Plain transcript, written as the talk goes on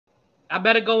I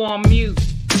better go on mute.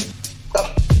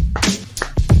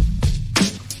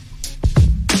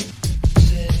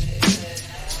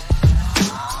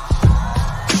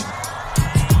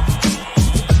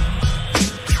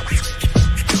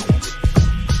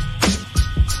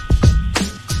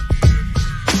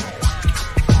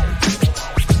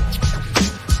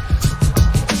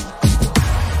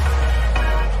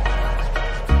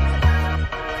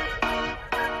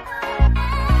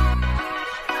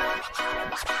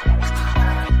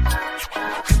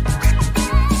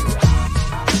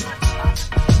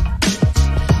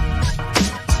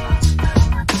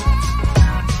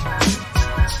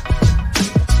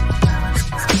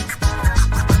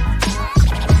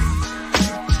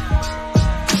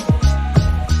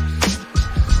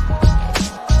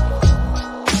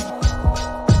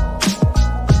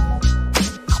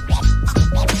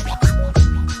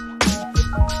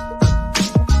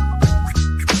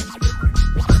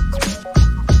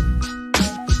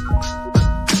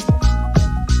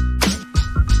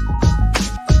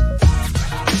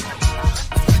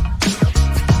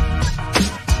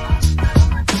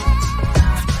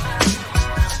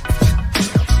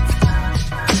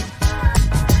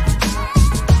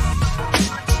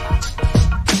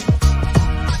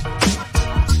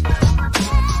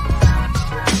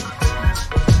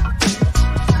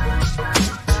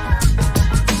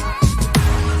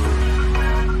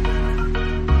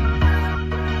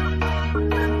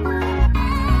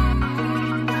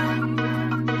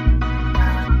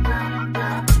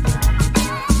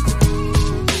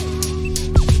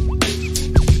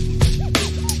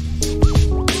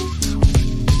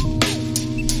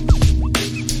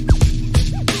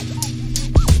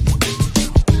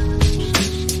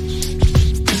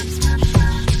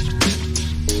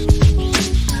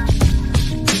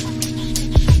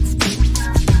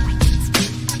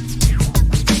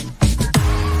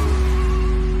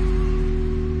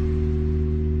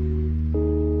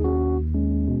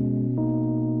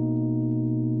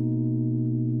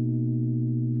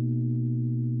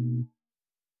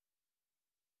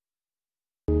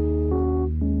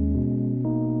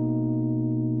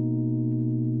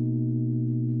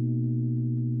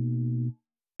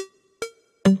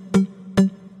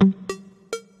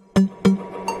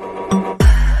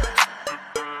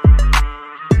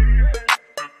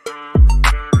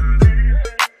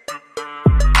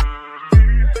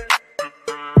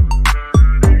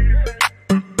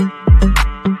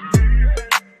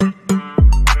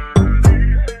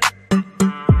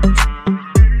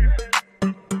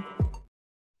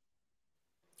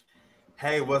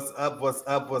 Hey, what's up? What's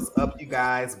up? What's up, you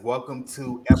guys? Welcome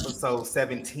to episode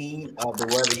 17 of the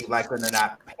Whether You Like It or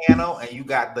Not panel. And you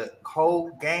got the whole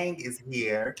gang is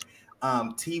here.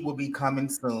 T will be coming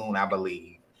soon, I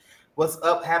believe. What's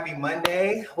up? Happy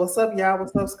Monday. What's up, y'all?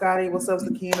 What's up, Scotty? What's up,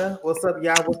 Sakina? What's up,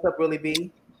 y'all? What's up, Really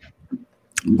B?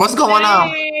 What's going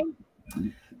on?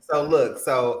 So look,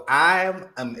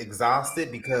 I'm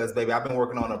exhausted because, baby, I've been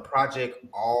working on a project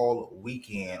all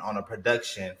weekend on a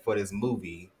production for this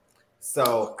movie.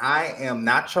 So I am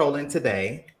not trolling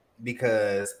today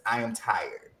because I am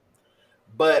tired.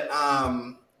 But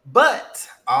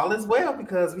all is well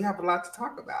because we have a lot to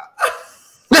talk about.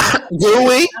 Do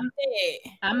we?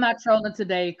 I'm not trolling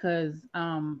today because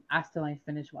I still ain't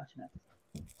finished watching it.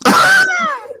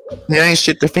 There ain't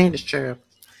shit to finish, Cheryl.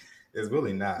 It's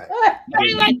really not. Y'all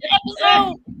didn't like the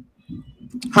episode?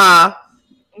 Huh?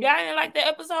 Y'all didn't like the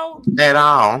episode? At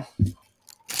all.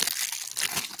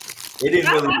 It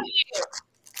didn't really.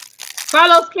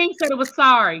 Carlos King said it was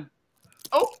sorry.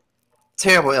 Oh,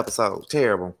 terrible episode.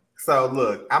 Terrible. So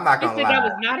look, I'm not gonna lie. That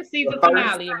was not a season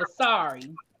finale. It was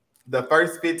sorry. The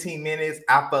first 15 minutes,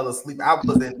 I fell asleep. I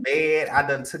was in bed. I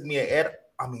done took me I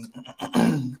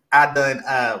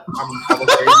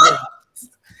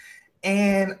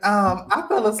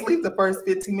fell asleep the first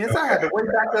 15 minutes. I had to wake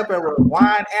back up and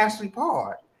rewind Ashley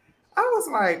Part. I was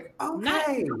like,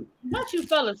 okay. Not you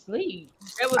fell asleep.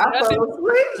 I fell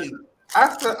asleep.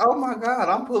 I said, oh my God,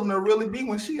 I'm pulling a Really B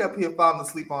when she up here falling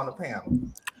asleep on the panel.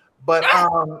 But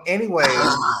anyway,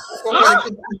 go ahead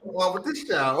and continue on with the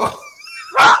show.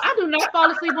 I do not fall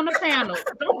asleep on the panel.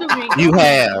 Don't do me. You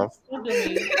have. Don't do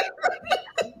me.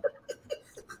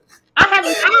 I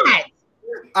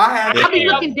haven't. I'll be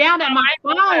looking down at my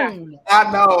phone. I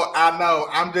know.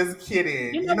 I'm just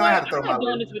kidding. You know I have to throw my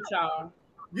doing this with y'all.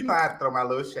 You know I have to throw my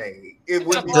little shade. It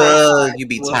would be you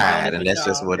be tired, and that's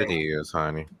just what it is,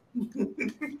 honey.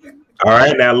 All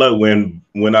right, now look, when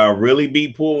I Really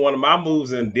be pull one of my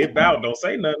moves and dip out, don't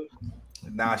say nothing.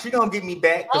 Nah, she gonna get me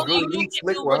back because Really be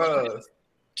slick with hers.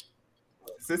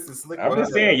 Sister slick. I'm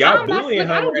just saying, y'all bullying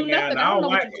her right now. I don't know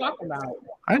what you're talking about.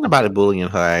 Ain't nobody bullying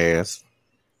her ass.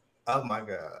 Oh my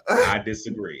God. I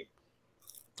disagree.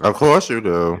 Of course you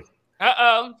do.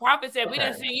 Prophet said we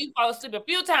done seen you fall asleep a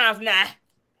few times now.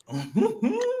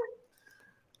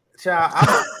 Child,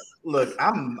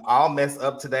 I'm all messed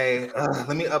up today.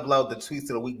 Let me upload the tweets of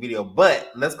the week video, but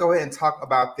let's go ahead and talk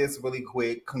about this really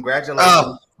quick.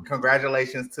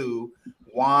 Congratulations to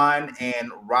Juan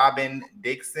and Robin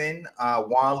Dixon.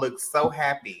 Juan looks so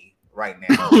happy right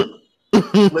now.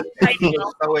 He looks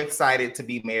so excited to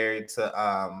be married to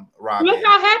Robin. Look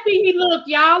how happy he looked,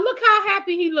 y'all. Look how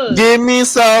happy he looked. Get me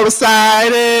so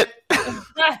excited.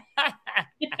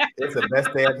 It's the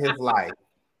best day of his life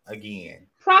again.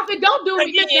 Prophet, don't do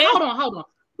me. Listen, hold on.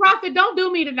 Prophet, don't do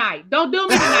me tonight. Don't do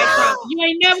me tonight, Prophet. You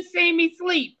ain't never seen me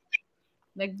sleep.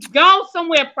 Now, go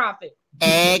somewhere, Prophet.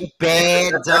 Egg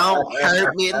bad, don't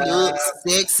hurt me. Look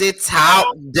sexy,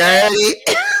 talk dirty.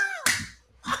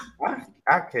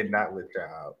 I cannot with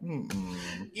y'all.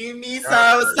 Get me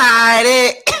so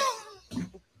excited.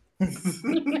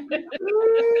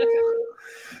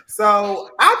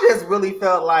 So I just really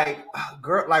felt like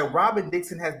Robin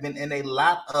Dixon has been in a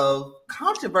lot of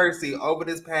controversy over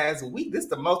this past week. This is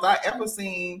the most I ever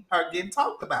seen her getting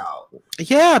talked about.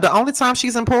 Yeah, the only time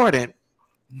she's important.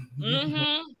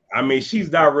 Mm-hmm. I mean, she's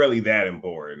not really that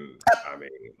important. I mean,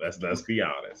 let's be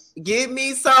honest. Get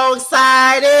me so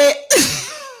excited.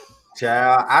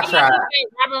 Child, I tried.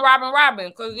 Robin,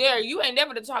 because you ain't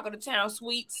never the talk of the town,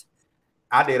 sweets.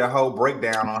 I did a whole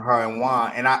breakdown on her and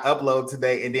Juan, and I uploaded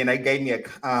today, and then they gave me a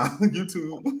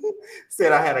YouTube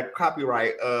said I had a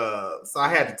copyright, so I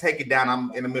had to take it down.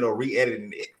 I'm in the middle of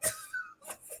re-editing it.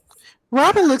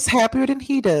 Robin looks happier than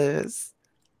he does.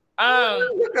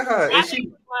 Look at her.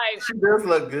 She does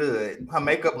look good. Her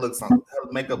makeup looks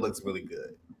really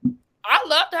good. I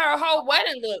loved her whole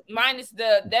wedding look, minus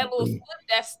that little slip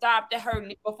that stopped at her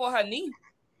before her knee.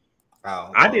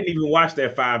 Oh, I didn't even watch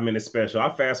that 5-minute special.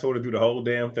 I fast forwarded through the whole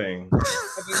damn thing.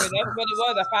 That's what it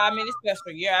was, a 5-minute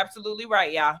special. You're absolutely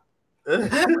right, y'all.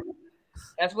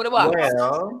 That's what it was.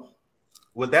 Well,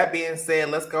 with that being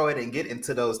said, let's go ahead and get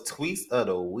into those tweets of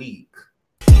the week.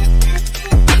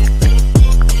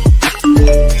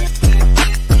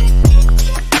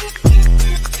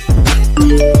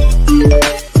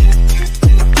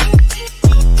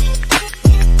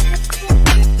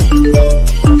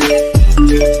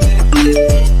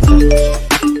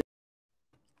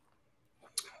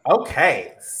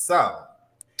 Okay, so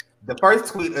the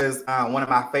first tweet is one of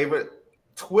my favorite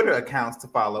Twitter accounts to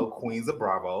follow, Queens of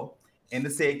Bravo, and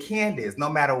it said, Candace, no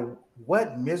matter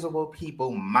what miserable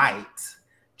people might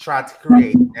try to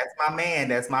create, that's my man,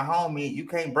 that's my homie, you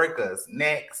can't break us.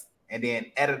 Next. And then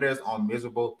editors on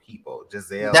miserable people,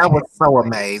 Giselle. That was so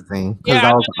amazing because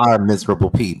those are miserable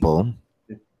people.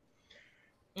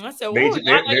 I said,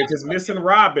 they're just missing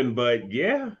Robin, but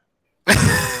yeah.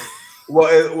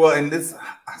 Well, in this,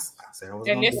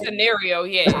 in this scenario,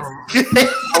 yes.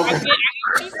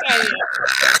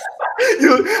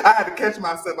 I had to catch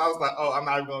myself. I was like, "Oh, I'm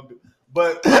not even gonna do."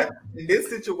 But in this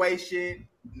situation,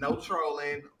 no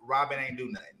trolling. Robin ain't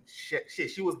do nothing. Shit,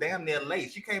 she was damn near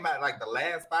late. She came out like the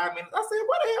last 5 minutes. I said,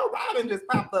 "What the hell?" Robin just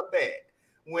popped up at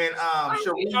when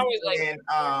Sharice and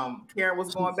Karen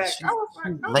was going back. I was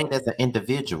like, oh. Late as an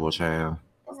individual, child.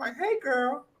 I was like, "Hey,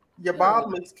 girl, your bob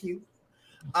looks cute."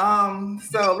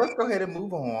 So let's go ahead and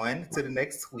move on to the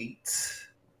next tweet,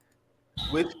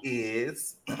 which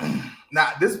is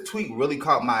now this tweet really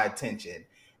caught my attention.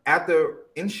 After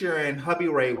ensuring hubby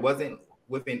Ray wasn't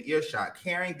within earshot,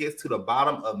 Karen gets to the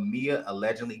bottom of Mia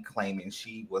allegedly claiming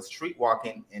she was street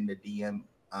walking in the DMV.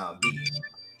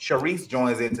 Sharice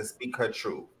joins in to speak her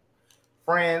truth.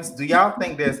 Friends, do y'all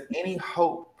think there's any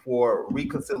hope for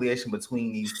reconciliation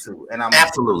between these two? And I'm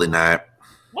absolutely not.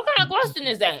 What kind of question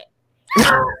is that?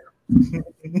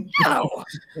 No.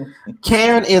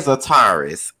 Karen is a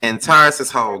Taurus, and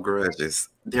Taurus hold grudges.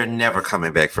 They're never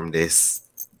coming back from this.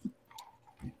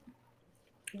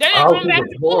 They didn't come back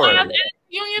to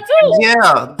Union too.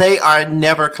 Yeah, they are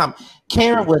never come.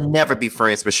 Karen will never be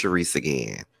friends with Sharice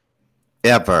again,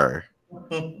 ever.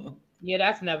 Yeah,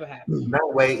 that's never happened. No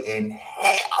way in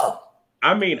hell.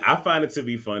 I mean, I find it to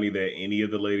be funny that any of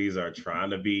the ladies are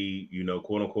trying to be,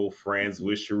 quote unquote, friends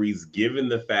with Sharice, given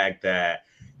the fact that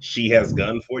she has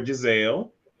gunned for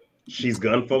Giselle, she's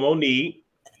gunned for Monique,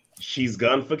 she's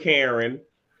gunned for Karen.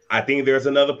 I think there's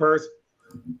another person.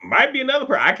 Might be another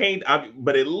person.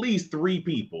 But at least 3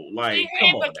 people. Like,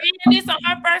 come on. Candace on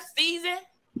her first season.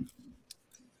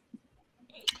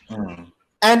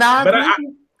 And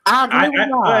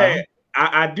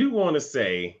I do want to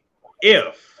say,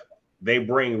 if they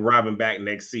bring Robin back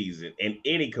next season in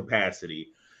any capacity,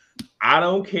 I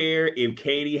don't care if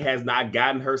Katie has not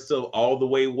gotten herself all the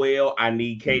way well. I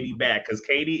need Katie back because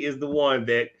Katie is the one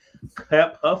that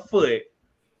kept her foot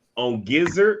on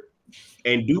Gizzard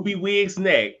and Doobie Wig's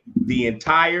neck the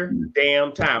entire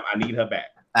damn time. I need her back.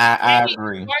 I Katie's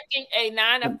agree. working a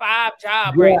 9-to-5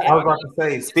 job Yeah, right I now. was about to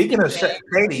say, speaking of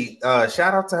Katie,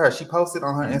 shout out to her. She posted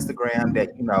on her Instagram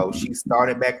that, you know, she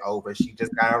started back over. She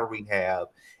just got out of rehab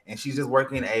and she's just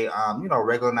working a, you know,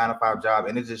 regular 9-to-5 job.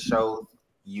 And it just shows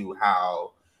you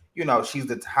how, you know,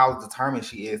 how determined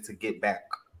she is to get back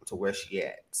to where she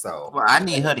at. So, Well, I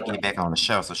need her to get back on the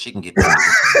show so she can get back.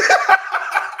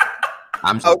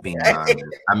 I'm just being honest.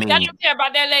 I mean, Y'all don't care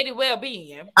about that lady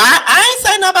well-being. I ain't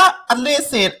saying about.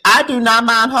 Listen, I do not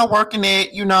mind her working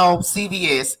at, you know,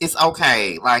 CVS. It's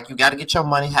okay. Like, you got to get your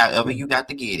money however you got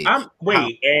to get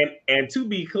it. And to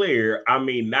be clear, I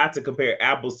mean, not to compare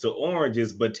apples to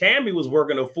oranges, but Tammy was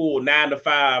working a full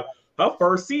 9-to-5 her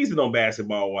first season on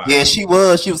Basketball Wives. Yeah, she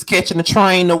was. She was catching the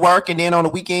train to work, and then on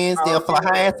the weekends they'll fly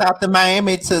her ass out to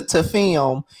Miami to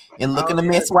film and look in the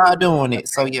mess while doing it.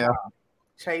 So yeah.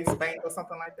 Chase Bank or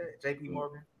something like that. JP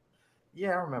Morgan. Yeah,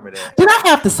 I remember that. Did I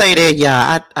have to say that?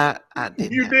 Yeah, I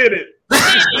did. You did it.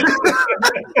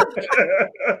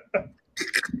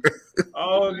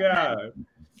 Oh God.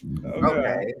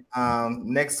 Okay.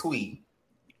 Next tweet.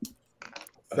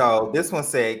 So this one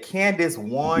said Candace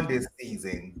won this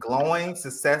season, glowing,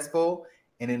 successful,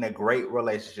 and in a great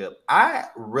relationship. I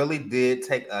really did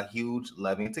take a huge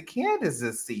loving to Candace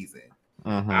this season.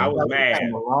 Mm-hmm. I was mad.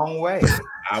 The wrong way.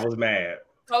 I was mad.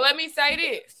 So let me say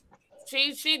this.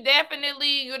 She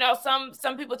definitely, you know,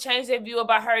 some people changed their view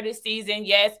about her this season.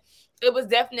 Yes, it was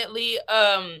definitely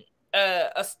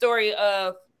a story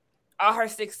of all her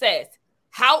success.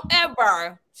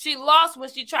 However, she lost when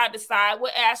she tried to side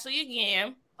with Ashley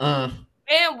again.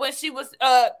 And when she was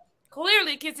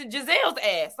clearly kissing Giselle's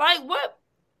ass. Like, what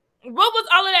was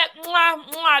all of that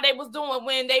mwah they was doing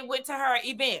when they went to her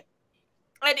event?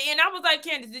 At the end, I was like,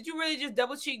 Candace, did you really just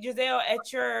double cheek Giselle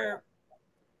at your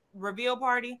reveal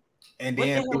party? And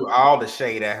then threw all the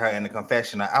shade at her in the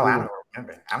confessional. Oh, I don't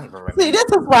remember. I don't even remember. See, this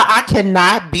is why I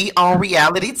cannot be on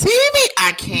reality TV.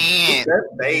 I can't. That's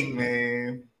fake,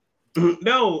 man.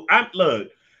 No,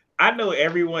 I know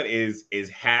everyone is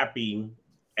happy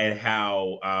at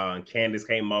how Candace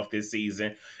came off this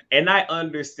season, and I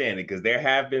understand it because there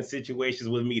have been situations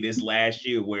with me this last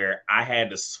year where I had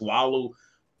to swallow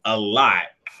a lot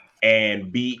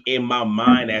and be in my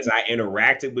mind as I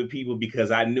interacted with people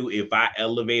because I knew if I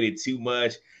elevated too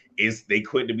much, they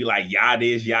couldn't be like, y'all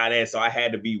this, y'all that. So I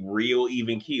had to be real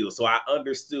even keel. So I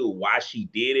understood why she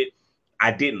did it.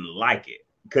 I didn't like it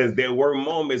because there were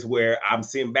moments where I'm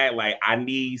sitting back like, I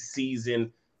need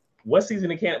season. What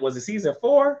season of Candace? Was it season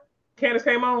 4? Candace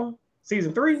came on?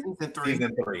 Season 3?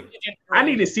 Season 3. I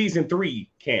needed season 3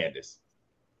 Candace.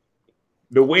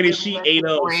 The way that she ate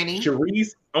up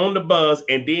Charisse on the bus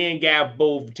and then got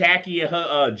both Tacky and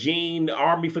her jean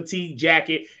army fatigue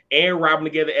jacket and Robin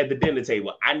together at the dinner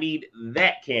table. I need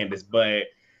that Candace, but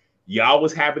y'all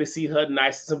was happy to see her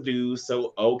nice and subdued.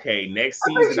 So okay, next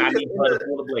season I need her to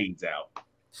pull the blades out.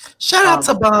 Shout out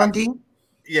to Bondi.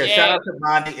 Yeah, shout out to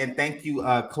Bondi and thank you,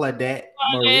 Claudette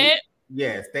Marie.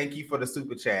 Yes, thank you for the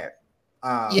super chat.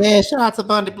 Yeah, shout out to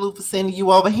Bondi Blue for sending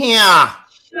you over here.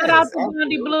 Shout out to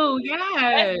Bondi Blue.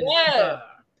 Yes.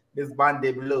 It's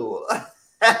Bondi Blue.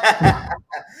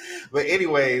 But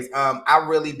anyways, I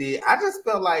really did. I just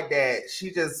felt like that she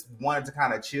just wanted to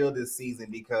kind of chill this season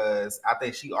because I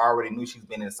think she already knew she's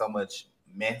been in so much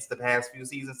mess the past few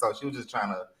seasons. So she was just trying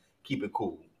to keep it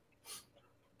cool.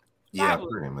 Yeah,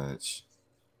 pretty much.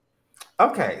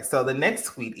 Okay, so the next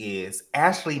tweet is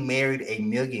Ashley married a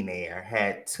millionaire,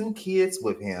 had 2 kids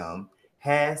with him,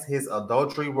 has his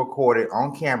adultery recorded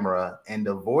on camera, and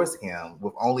divorced him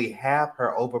with only half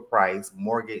her overpriced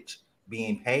mortgage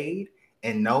being paid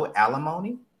and no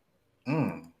alimony.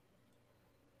 Hate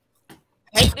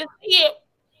to see it.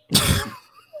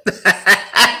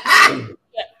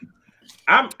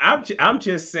 I'm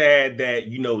just sad that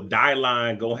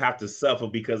Dylan gonna have to suffer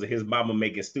because of his mama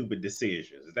making stupid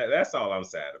decisions. That's all I'm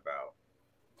sad about.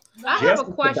 I have a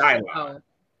question.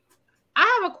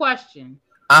 I have a question.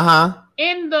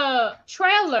 In the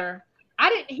trailer, I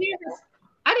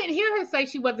didn't hear her say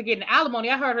she wasn't getting alimony.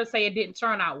 I heard her say it didn't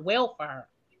turn out well for her.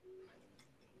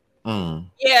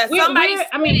 Yeah, somebody.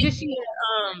 I mean, did she?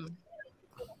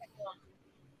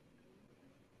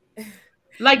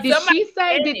 Like, did she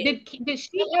say? Did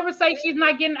she ever say she's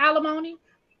not getting alimony?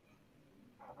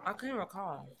 I can't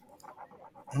recall.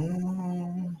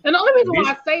 And the only reason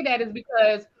why I say that is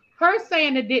because her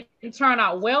saying it didn't turn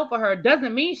out well for her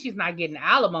doesn't mean she's not getting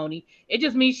alimony. It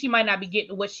just means she might not be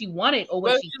getting what she wanted or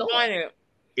what she thought.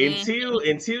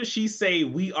 Until she say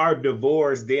we are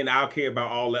divorced, then I'll care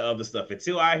about all the other stuff.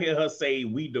 Until I hear her say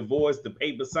we divorced, the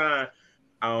paper sign,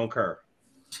 I don't care.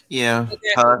 Yeah,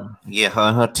 her and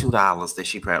her $2 that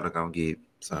she probably gonna get.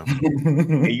 So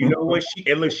and you know what?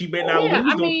 She better not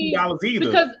lose those $2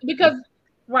 either.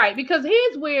 Because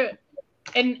here's where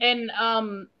and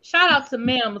shout out to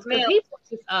Mims because he puts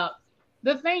this up.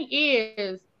 The thing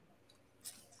is,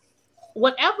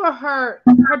 whatever her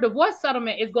divorce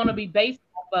settlement is going to be based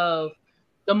off of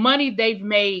the money they've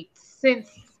made since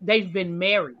they've been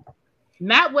married,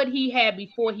 not what he had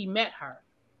before he met her.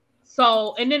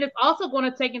 So, and then it's also going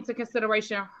to take into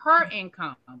consideration her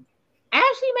income.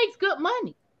 Ashley makes good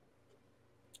money.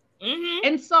 Mm-hmm.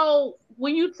 And so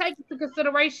when you take into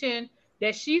consideration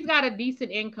that she's got a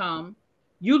decent income,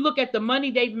 you look at the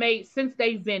money they've made since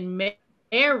they've been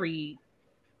married,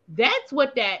 that's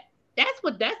what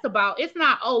that's about. It's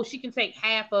not, oh, she can take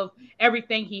half of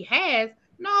everything he has.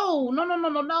 No.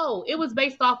 It was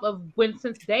based off of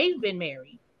since they've been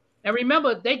married. And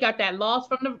remember, they got that loss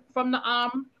from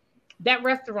the that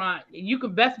restaurant. You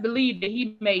can best believe that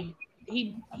he made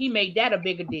that a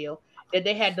bigger deal, that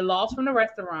they had the loss from the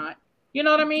restaurant. You know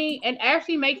what I mean? And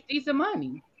Ashley makes decent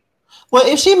money. Well,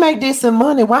 if she make decent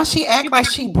money, why she act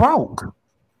like she broke?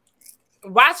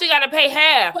 Why she gotta pay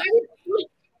half?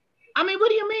 I mean, what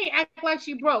do you mean act like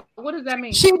she broke? What does that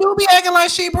mean? She do be acting like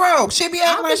she broke. She be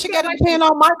acting like she got to depend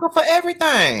on Michael for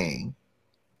everything.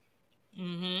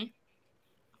 Mm-hmm.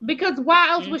 Because why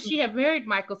else would she have married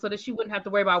Michael so that she wouldn't have to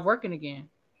worry about working again?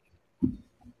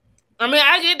 I mean,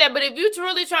 I get that, but if you're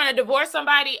truly trying to divorce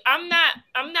somebody, I'm not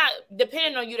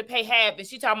depending on you to pay half. And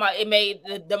she talking about it made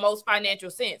the most financial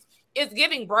sense. It's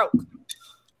giving broke.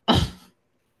 I'm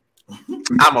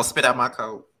gonna spit out my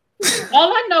coat.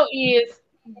 All I know is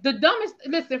the dumbest.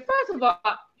 Listen, first of all,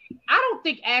 I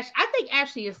think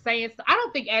Ashley is saying. I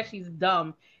don't think Ashley's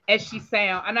dumb as she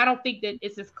sound, and I don't think that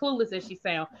it's as clueless as she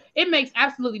sound. It makes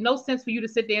absolutely no sense for you to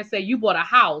sit there and say you bought a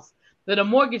house that a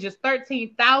mortgage is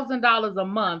 $13,000 a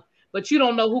month, but you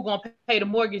don't know who's gonna pay the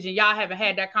mortgage, and y'all haven't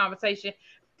had that conversation.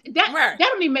 That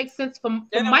don't even make sense from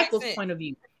Michael's point of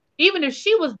view. Even if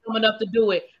she was dumb enough to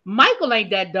do it, Michael ain't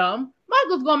that dumb.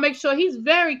 Michael's gonna make sure he's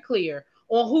very clear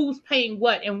on who's paying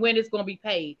what and when it's gonna be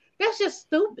paid. That's just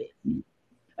stupid.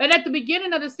 And at the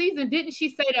beginning of the season, didn't she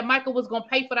say that Michael was gonna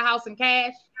pay for the house in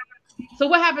cash? So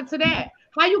what happened to that?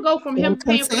 How you go from him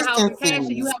paying for the house in cash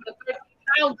and you have a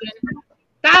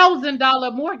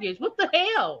 $13,000 mortgage? What the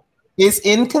hell? It's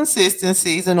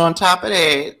inconsistencies, and on top of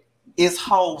that, it's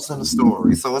holes in the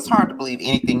story. So it's hard to believe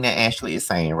anything that Ashley is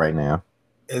saying right now.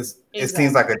 It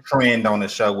seems like a trend on the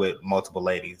show with multiple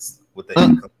ladies with the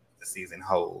inconsistencies and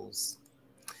holes.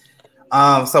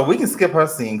 So we can skip her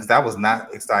scene because I was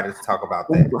not excited to talk about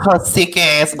that. Her sick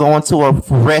ass going to a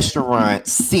restaurant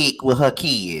sick with her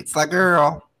kids. Like,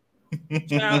 girl. And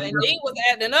he was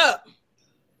acting up.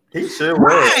 He sure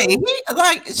was.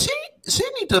 Right. She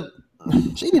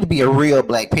need to be a real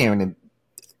black parent and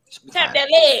tap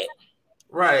that leg.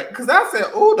 Right, because I said,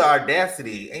 "Oh, the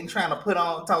audacity!" Ain't trying to put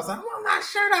on toast. I want my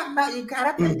shirt off, but you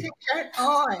gotta put your shirt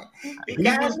on.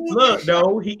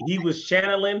 He was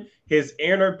channeling his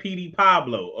inner P.D.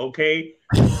 Pablo. Okay,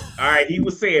 all right. He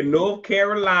was saying, "North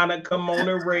Carolina, come on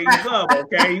and raise up."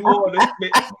 Okay, he wanted to.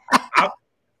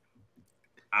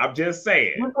 I'm just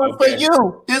saying. This one for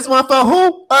you. This one for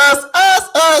who? Us.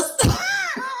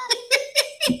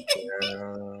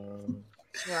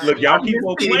 Look, y'all keep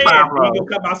on playing. He gonna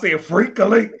come out saying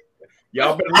freakily.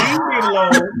 Y'all better leave me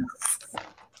alone.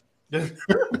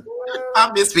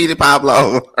 I'm Miss P.D.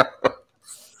 Pablo.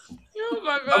 Oh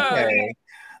my god. Okay.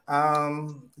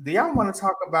 Do y'all want to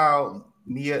talk about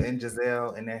Mia and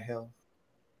Giselle and their health?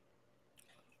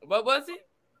 What was it?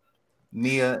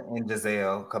 Mia and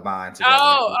Giselle combined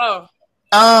together.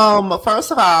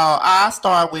 First of all, I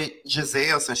start with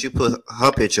Giselle since you put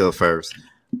her picture up first.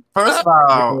 First of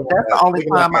all, that's the only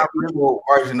time I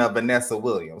version of Vanessa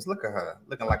Williams. Look at her,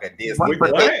 looking like a Disney.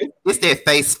 It's that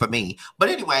face for me. But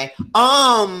anyway,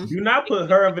 do not put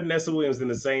her and Vanessa Williams in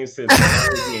the same sentence. I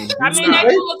mean, they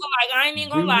do look alike. I ain't even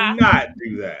gonna lie. Do not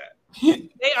do that.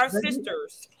 They are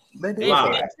sisters. They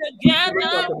together.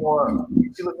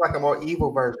 She looks like a more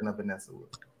evil version of Vanessa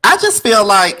Williams. I just feel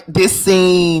like this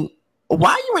scene.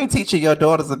 Why you ain't teaching your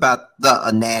daughters about the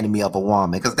anatomy of a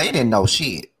woman? Because they didn't know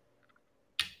shit.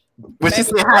 When she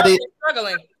said, "How did?"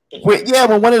 Struggling.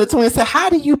 When one of the twins said,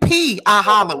 "How do you pee?" I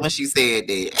hollered when she said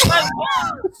that. I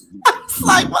was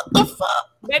like, "What the fuck?"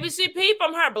 Maybe she peed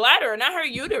from her bladder, not her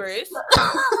uterus.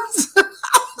 I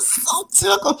was so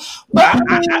tickled.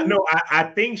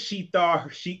 I think she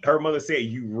thought her mother said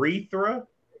urethra.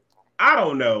 I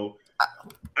don't know.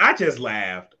 I just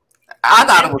laughed. I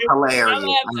thought it was hilarious.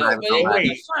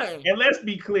 And let's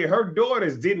be clear, her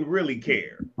daughters didn't really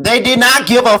care. They did not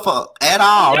give a fuck at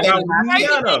all.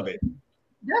 None of it.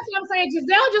 That's what I'm saying.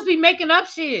 Giselle just be making up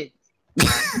shit.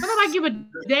 Nobody give a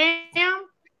damn.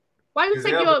 Why you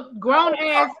take your grown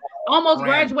ass, almost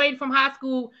graduated from high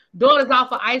school, daughters off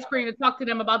for ice cream to talk to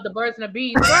them about the birds and the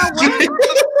bees? Girl,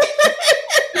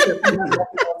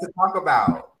 what to talk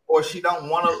about, or she don't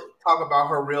want to talk about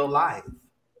her real life.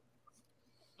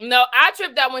 No, I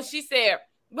tripped out when she said,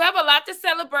 we have a lot to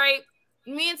celebrate.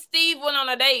 Me and Steve went on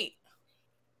a date.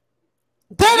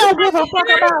 They don't give a fuck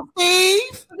about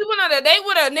Steve. You went on a date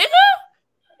with a nigga?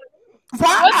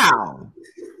 Wow.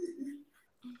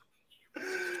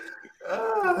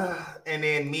 And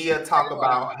then Mia talk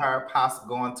about her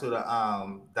going to the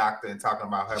doctor and talking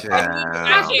about her. She got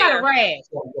a rash.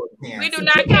 We do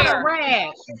not care. A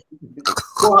rash.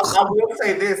 Well, I will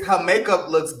say this: her makeup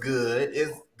looks good.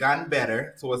 It's gotten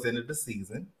better towards the end of the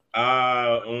season.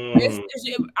 I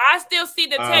still see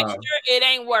the texture. It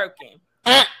ain't working.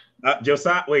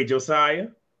 Josiah.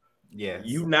 Yes.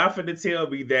 You not finna tell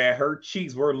me that her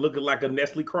cheeks were looking like a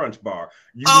Nestle Crunch bar.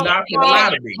 You not finna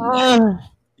lie to me.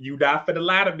 You not finna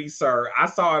lie to me, sir. I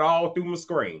saw it all through my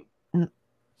screen. On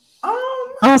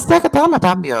second thought, I'm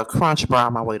about me a Crunch bar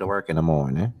on my way to work in the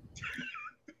morning.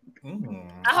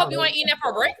 I hope you ain't eating that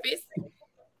for breakfast.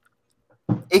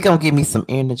 It gonna give me some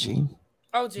energy.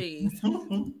 Oh, geez.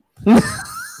 But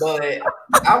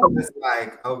I was just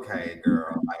like, okay,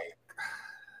 girl, like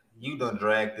you done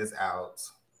dragged this out.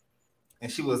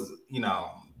 And she was,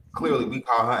 clearly we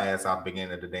called her ass out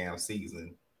beginning of the damn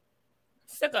season.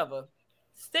 Sick of her.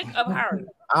 Sick of her.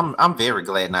 I'm very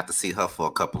glad not to see her for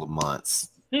a couple of months.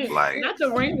 Like not the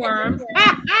ringworms.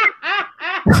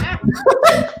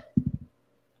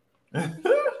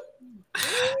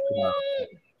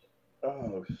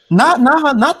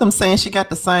 Not them saying she got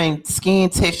the same skin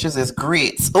textures as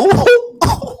grits. Ooh.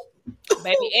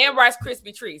 Baby, and Rice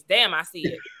Krispie treats. Damn, I see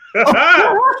it.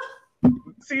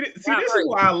 See, this is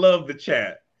why I love the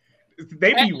chat.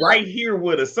 They be right here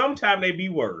with us. Sometimes they be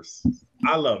worse.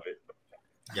 I love it.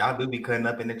 Y'all do be cutting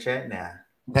up in the chat now.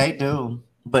 They do.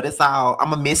 But it's all,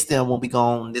 I'm going to miss them when we go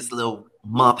on this little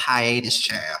month hiatus,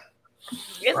 child.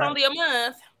 It's only a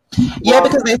month. Yeah,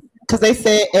 because they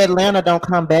said Atlanta don't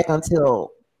come back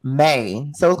until May.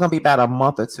 So it's going to be about a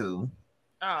month or two.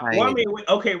 Oh. Well, I mean,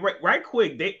 okay, right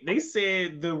quick. They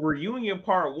said the reunion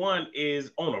part 1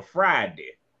 is on a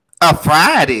Friday. A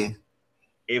Friday?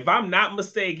 If I'm not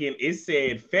mistaken, it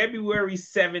said February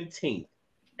 17th.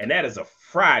 And that is a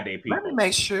Friday, people. Let me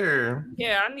make sure.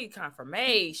 Yeah, I need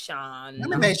confirmation. Let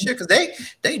me make sure, because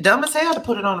they dumb as hell to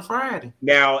put it on a Friday.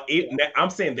 Now,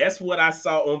 I'm saying that's what I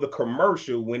saw on the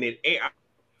commercial when it aired.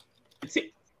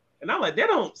 And I'm like, that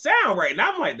don't sound right. And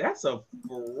I'm like, that's a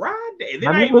Friday. And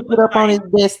then Let me look it up on his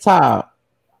desktop.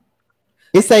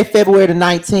 It say February the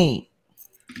 19th.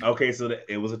 Okay, so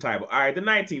it was a typo. All right, the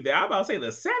 19th. I'm about to say the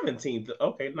 17th.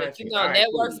 Okay, 19th. But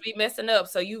networks be messing up,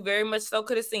 so you very much so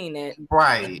could have seen that.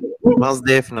 Right. Most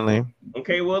definitely.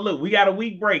 Okay, well, look, we got a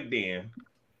week break then.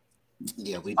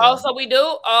 Yeah, we do. Oh, so we do?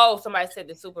 Oh, somebody said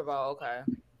the Super Bowl. Okay.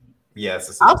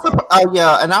 Yes.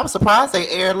 Yeah, and I was surprised they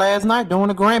aired last night during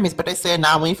the Grammys, but they said,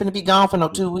 nah, we ain't finna be gone for no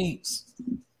 2 weeks.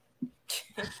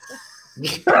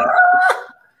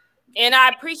 And I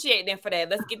appreciate them for that.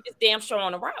 Let's get this damn show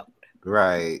on the road.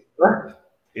 Right.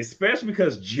 Especially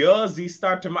because Jersey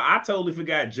start tomorrow. I totally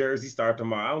forgot Jersey start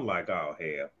tomorrow. I'm like, oh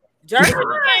hell. Jersey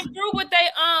came through with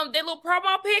their little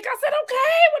promo pic. I said,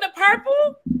 okay, with the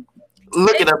purple.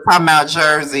 Look at the timeout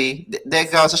Jersey.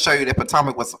 That goes to show you that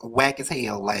Potomac was whack as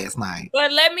hell last night.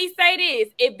 But let me say this: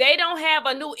 if they don't have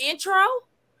a new intro,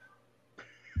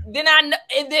 then I know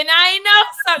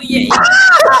something. Yeah.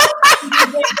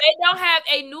 If they don't have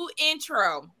a new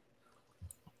intro,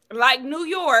 like New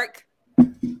York,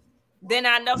 then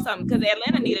I know something, because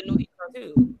Atlanta need a new intro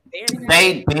too.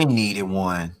 They been needed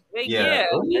one. Yeah.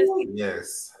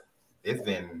 Yes. It's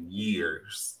been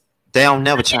years. They don't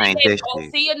never change this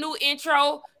shit. See a new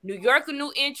intro. New York a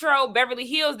new intro. Beverly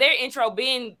Hills, their intro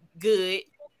been good.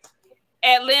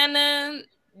 Atlanta,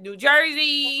 New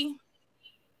Jersey,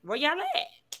 where y'all at?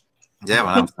 Yeah,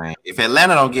 what I'm saying. If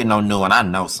Atlanta don't get no new one, I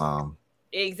know some.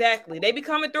 Exactly. They be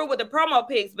coming through with the promo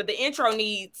pics, but the intro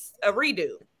needs a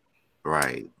redo.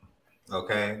 Right.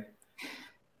 Okay.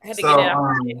 I had to get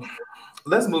out.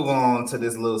 Let's move on to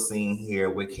this little scene here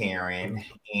with Karen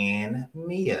and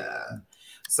Mia.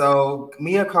 So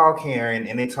Mia called Karen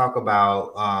and they talk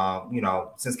about,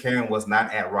 since Karen was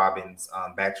not at Robin's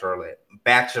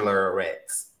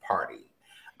bachelorette's party,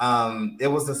 it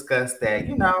was discussed that,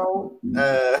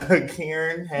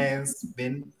 Karen has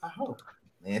been a hoe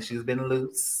and she's been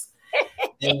loose.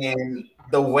 And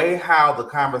the way how the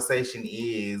conversation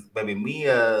is, baby,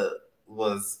 Mia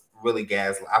was really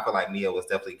I feel like Mia was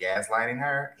definitely gaslighting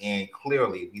her. And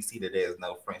clearly we see that there's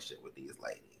no friendship with these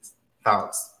ladies.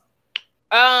 Thoughts?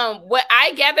 What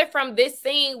I gathered from this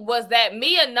scene was that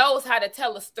Mia knows how to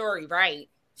tell a story, right?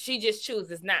 She just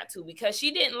chooses not to because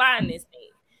she didn't lie in this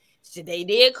scene. They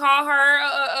did call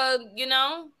her,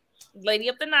 lady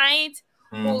of the night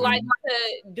who liked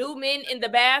to do men in the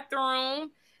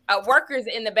bathroom, workers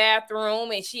in the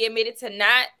bathroom, and she admitted to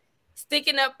not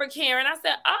sticking up for Karen. I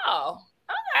said, oh,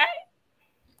 okay.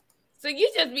 So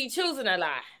you just be choosing a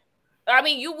lie. I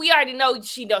mean, we already know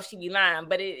she be lying,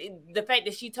 but the fact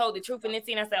that she told the truth in this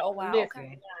scene, I said, oh, wow.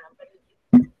 Okay.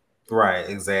 Right,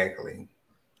 exactly.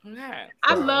 Okay.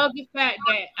 I love the fact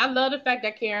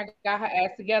that Karen got her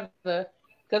ass together,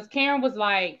 because Karen was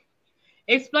like,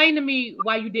 explain to me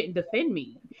why you didn't defend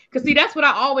me. Because see, that's what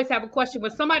I always have a question. When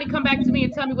somebody come back to me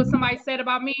and tell me what somebody said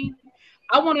about me,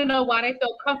 I want to know why they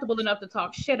felt comfortable enough to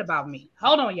talk shit about me.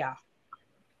 Hold on, y'all.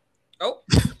 Oh,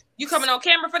 you coming on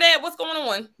camera for that? What's going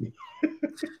on?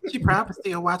 She probably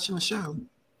still watching the show.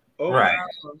 Oh, right.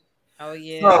 Oh,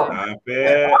 yeah. So, I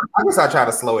guess I'll try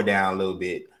to slow it down a little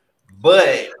bit.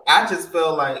 But I just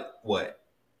feel like, what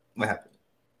happened?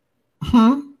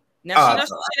 Now, she knows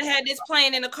she should have had this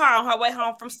playing in the car on her way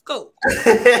home from school.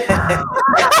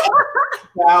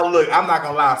 Now, look, I'm not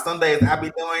going to lie. Some days I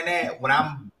be doing that when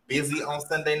I'm busy on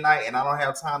Sunday night and I don't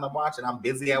have time to watch it. I'm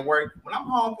busy at work. When I'm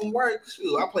home from work,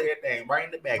 shoot, I play that thing right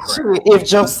in the background. If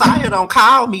Josiah don't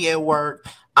call me at work,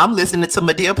 I'm listening to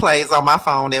Madea plays on my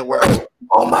phone at work.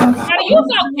 Oh my God. You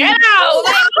so ghetto.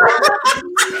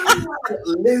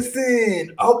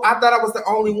 Listen. Oh, I thought I was the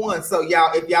only one. So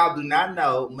y'all, if y'all do not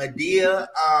know, Madea,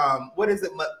 what is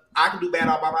it? I Can Do Bad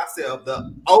All By Myself.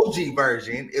 The OG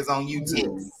version is on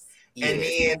YouTube. Yes. And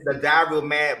then the Diary of a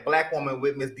Mad Black Woman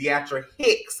with Miss Deatra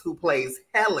Hicks, who plays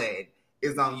Helen,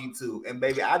 is on YouTube. And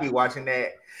baby, I be watching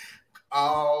that.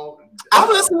 I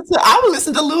was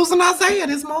listening to Losing Isaiah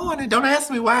this morning. Don't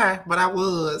ask me why, but I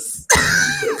was.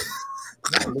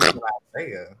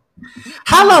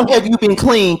 How long have you been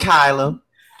clean, Kyla?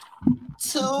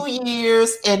 2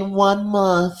 years and 1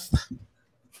 month.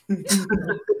 Y'all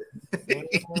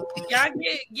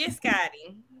get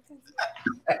Scotty.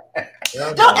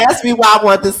 Don't ask me why I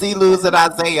wanted to see Losing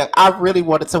Isaiah. I really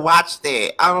wanted to watch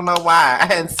that. I don't know why. I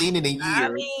hadn't seen it in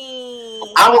years.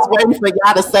 I was waiting for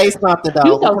y'all to say something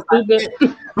though.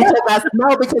 Because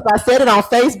I said it on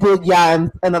Facebook,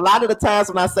 y'all, and a lot of the times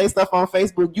when I say stuff on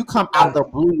Facebook, you come out of the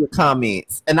blue with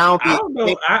comments, and I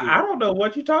don't know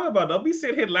what you're talking about. Don't be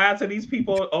sitting here lying to these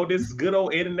people on this good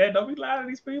old internet. Don't be lying to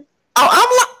these people. Oh,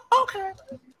 I'm okay.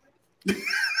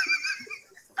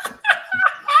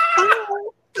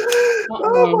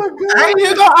 Oh my God. I ain't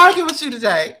even gonna argue with you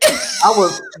today.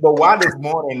 But why this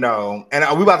morning though, and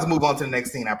we're about to move on to the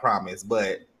next scene, I promise.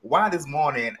 But why this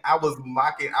morning I was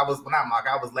laughing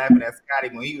at Scotty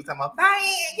when he was talking about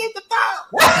Diane, get the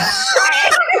phone.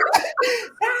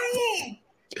 Diane.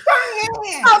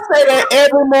 I say that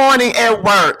every morning at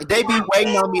work. They be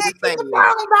waiting on me to say it.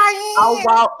 I'll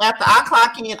walk after I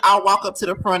clock in, I'll walk up to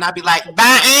the front, I'll be like,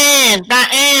 Diane,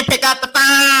 pick up the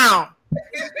phone.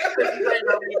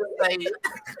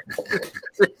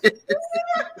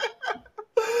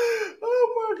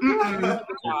 Oh my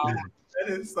God. That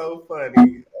is so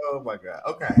funny. Oh my God.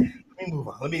 Okay. Let me move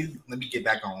on. Let me get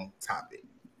back on topic.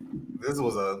 This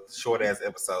was a short ass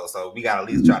episode, so we gotta at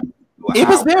least try to do it.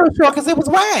 Was very short because it was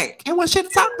whack. It was shit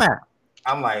to talk about.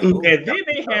 I'm like, and then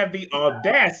they have the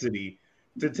audacity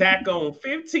to tack on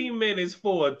 15 minutes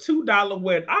for a $2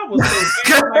 wedding. I was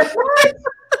so bad, like, what?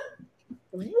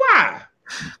 Why?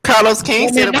 Carlos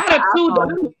King said not a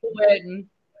 $2 wedding.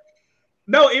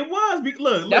 No, it was.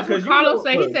 Look, that's what Carlos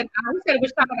said. He said it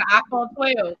was talking about iPhone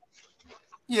 12.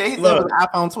 Yeah, he said it was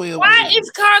iPhone 12. Why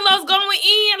is Carlos going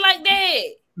in like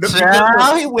that?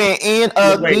 Child, he went in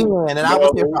again, and I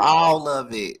was here for all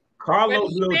of it.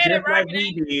 Carlos knew just like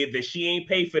we did that she ain't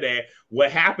pay for that.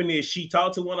 What happened is she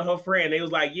talked to one of her friends. They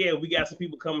was like, yeah, we got some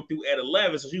people coming through at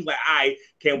 11. So she was like, all right,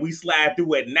 can we slide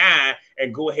through at 9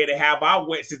 and go ahead and have our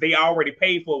wedding? Since they already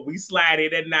paid for it, we slide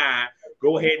it at 9.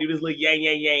 Go ahead and do this little yang,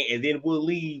 and then we'll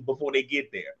leave before they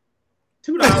get there.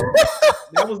 $2.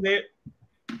 That was it.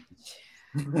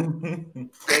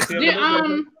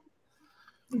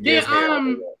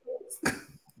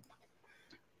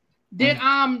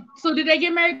 So did they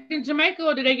get married in Jamaica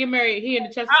or did they get married here in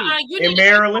the Chesapeake? In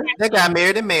Maryland. They got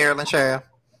married in Maryland, child.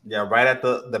 Yeah, right at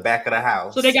the back of the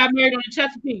house. So they got married on the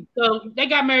Chesapeake. So they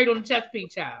got married on the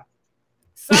Chesapeake, child.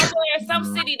 Somewhere, some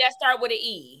city that start with an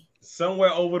E.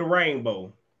 Somewhere over the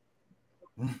rainbow.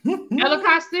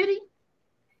 Ellicott City?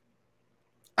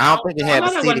 I don't think it had a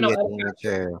city at the end,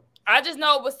 child. I just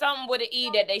know it was something with an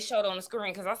E that they showed on the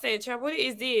screen because I said, "Child, what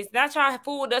is this?" Not y'all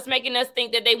fooled us, making us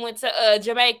think that they went to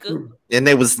Jamaica. And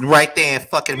they was right there in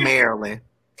fucking Maryland.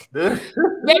 Maybe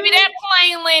that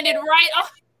plane landed right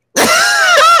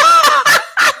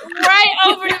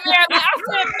over the Maryland. I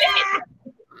said,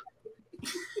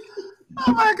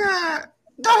 oh my God.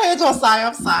 Go ahead, Josiah.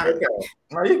 I'm sorry. Okay.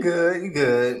 No, you good. You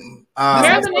good.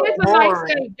 Maryland is a nice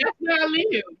state. That's where I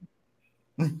live.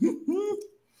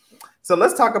 So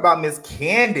let's talk about Miss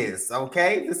Candace.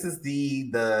 Okay, this is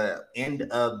the end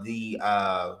of the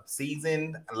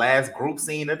season, last group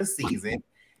scene of the season.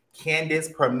 Candace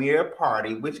premiere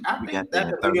party, which I think that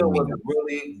the video was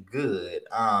really good.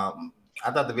 I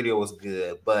thought the video was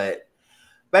good, but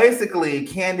basically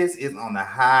Candace is on the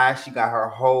high. She got her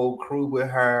whole crew with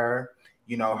her.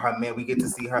 You know, her man. We get to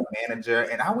see her manager,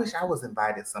 and I wish I was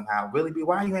invited somehow. Really, be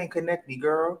why you ain't connect me,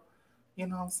 girl? You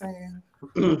know what I'm saying?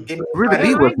 Really,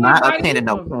 he was not attending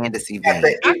no Candace event.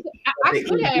 I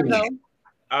could have though.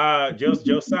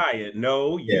 Josiah,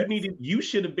 no, you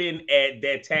should have been at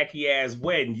that tacky ass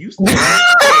wedding. You stay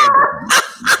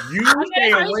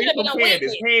away from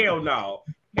Candace. Hell no.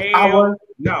 Hell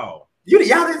no.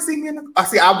 Y'all didn't see me in the. I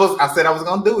said I was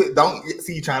gonna do it. Don't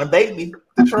see you trying to bait me.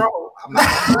 The troll. I'm not.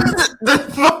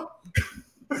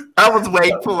 I was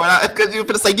waiting for it because you were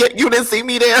gonna say you didn't see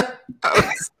me there.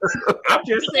 I'm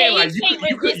just saying, like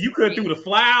you could do the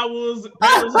flowers.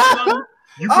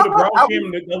 You could have brought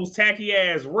him those tacky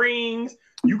ass rings.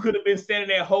 You could have been standing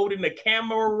there holding the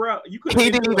camera. He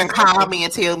didn't even call me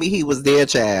and tell me he was there,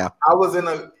 child. I was in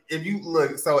a. If you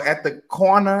look, so at the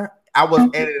corner, I was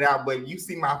edited out, but you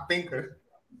see my finger.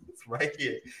 It's right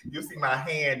here. You see my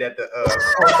hand at the.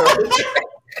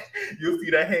 You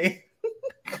see the hand.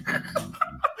 Okay.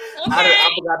 I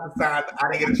forgot to sign.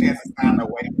 I didn't get a chance to sign the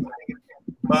waiver.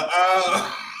 But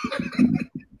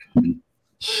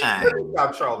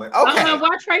stop trolling. Okay.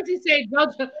 Why Tracy said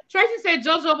JoJo? Tracy said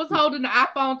JoJo was holding the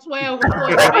iPhone 12.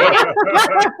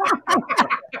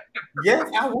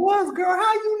 Yes, I was, girl.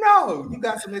 How you know? You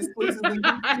got some exclusive.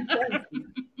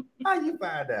 How you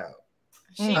find out?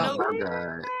 Oh my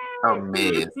God. Oh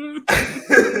man.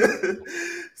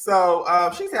 So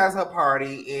she has her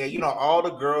party, and all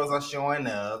the girls are showing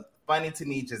up. Funny to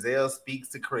me, Giselle speaks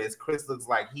to Chris. Chris looks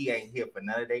like he ain't here for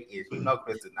none of their issues.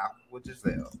 Chris is not with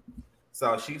Giselle.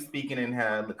 So she's speaking in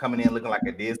her, coming in looking like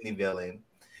a Disney villain.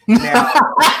 Now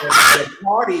the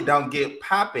party don't get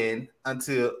popping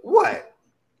until what?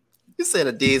 You said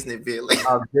a Disney villain.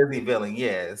 A Disney villain,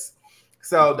 yes.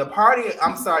 So the party,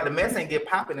 I'm sorry, the mess ain't get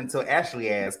popping until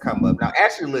Ashley ass come up. Now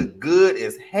Ashley look good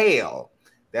as hell.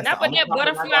 That's not but that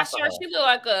butterfly shirt. She look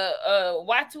like a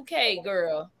Y2K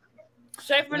girl,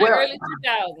 straight from the early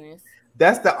 2000s.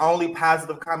 That's the only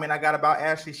positive comment I got about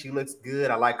Ashley. She looks good.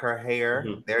 I like her hair,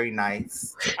 very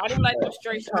nice. I didn't like her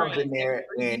straight. She comes in there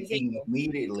and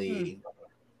immediately,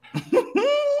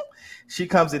 she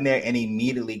comes in there and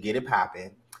immediately get it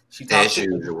popping. She talks as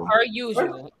usual. Her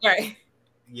usual, right?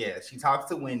 Yeah, she talks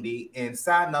to Wendy. And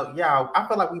side note, y'all, I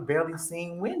feel like we barely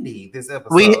seen Wendy this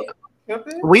episode.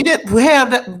 We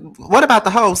have that. What about the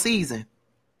whole season?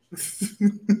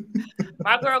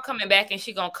 My girl coming back, and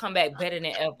she gonna come back better than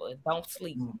ever. Don't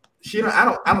sleep.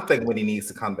 I don't think Wendy needs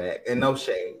to come back, and no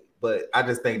shade, but I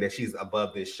just think that she's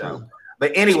above this show.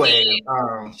 But anyway,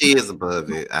 she is above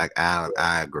it. I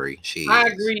agree. I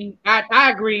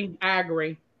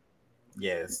agree.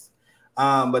 Yes.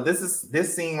 But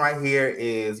this scene right here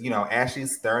is,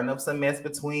 Ashley's stirring up some mess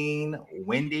between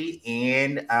Wendy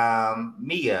and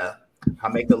Mia. Her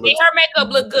makeup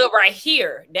look good right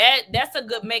here. That's a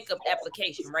good makeup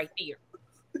application right there.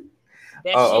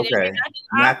 Okay.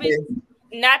 Not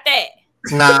that.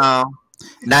 No,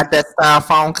 not that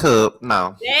styrofoam cup.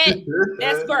 No.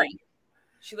 That's great.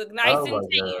 She looked nice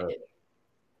and tan.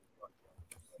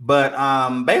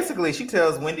 But basically, she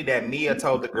tells Wendy that Mia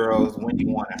told the girls Wendy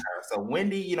wanted her. So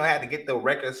Wendy, had to get the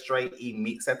record straight,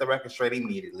 set the record straight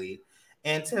immediately,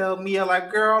 and tell Mia,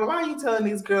 like, girl, why are you telling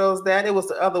these girls that? It was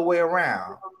the other way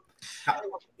around.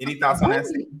 Any thoughts on that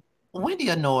scene? Wendy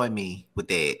annoyed me with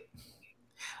that.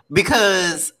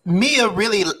 Because Mia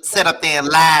really sat up there and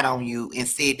lied on you and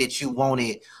said that you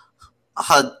wanted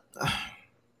her.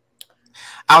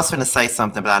 I was finna say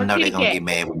something, but I know they're gonna get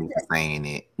mad with me for saying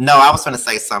it. No, I was finna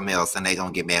say something else, and they're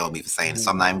gonna get mad with me for saying it.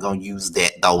 So I'm not even gonna use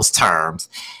those terms.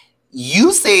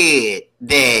 you said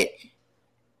that.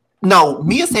 No,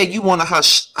 Mia said you wanted her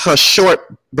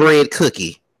shortbread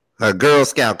cookie, her Girl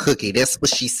Scout cookie. That's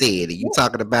what she said. And you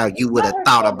talking about you would have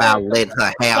thought about letting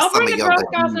her have some of your Girl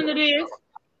Scouts into this.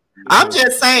 I'm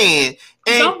just saying.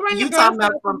 And you talking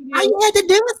about all you had to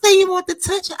do is say you want to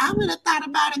touch it. I would have thought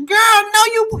about it. Girl, no,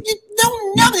 you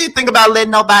don't never think about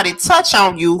letting nobody touch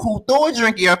on you who threw a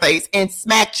drink in your face and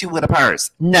smacked you with a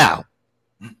purse. No.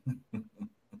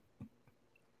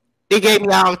 They gave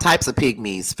me all types of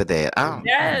pygmies for that.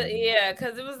 Yeah,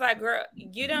 because it was like, girl,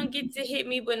 you don't get to hit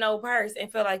me with no purse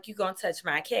and feel like you're going to touch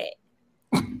my cat.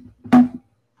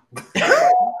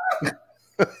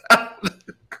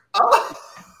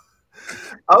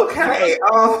 Okay.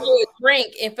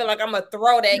 Drink and feel like I'm going to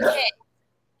throw that cat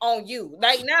on you.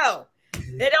 Like, no,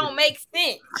 that don't make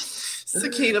sense.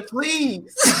 Sakita,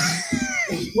 please.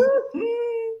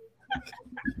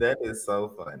 That is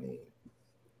so funny.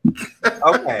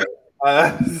 Okay.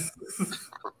 Okay,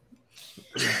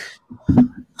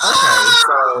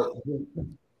 so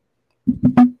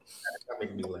that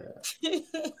makes me laugh.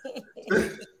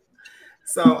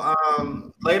 So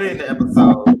later in the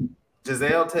episode,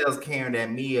 Giselle tells Karen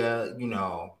that Mia,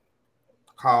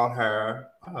 called her.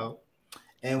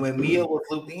 And when Mia was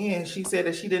looped in, she said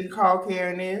that she didn't call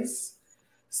Karen this.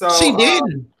 So she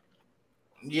didn't.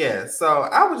 Yeah, so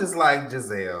I was just like,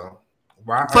 Giselle.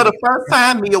 For the first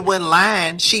time, Mia went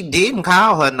lying. She didn't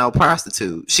call her no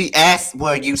prostitute. She asked,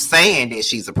 "Were you saying that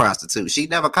she's a prostitute?" She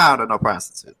never called her no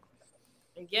prostitute.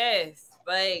 Yes,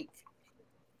 like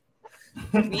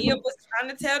Mia was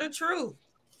trying to tell the truth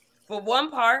for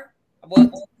one part, well,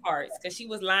 2 parts, because she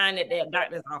was lying at that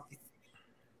doctor's office.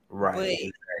 Right, but,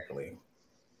 exactly.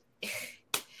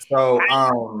 So,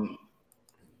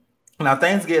 now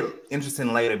things get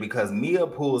interesting later because Mia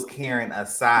pulls Karen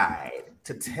aside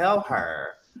to tell her,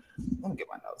 let me get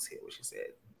my notes here, what she said,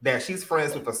 that she's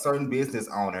friends with a certain business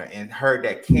owner and heard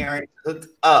that Karen hooked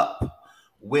up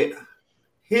with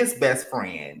his best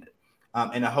friend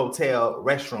in a hotel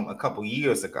restroom a couple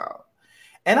years ago.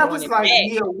 And I was like,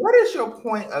 Mia, what is your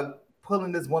point of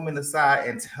pulling this woman aside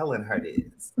and telling her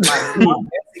this? Like, how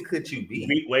messy could you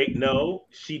be? Wait, no,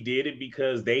 she did it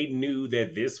because they knew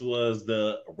that this was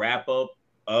the wrap up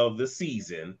of the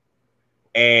season.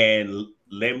 And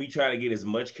let me try to get as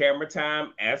much camera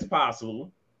time as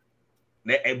possible.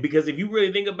 Because if you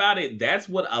really think about it, that's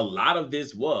what a lot of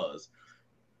this was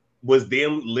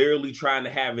them literally trying to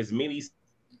have as many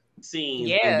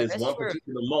scenes in this one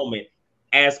particular moment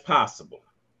as possible.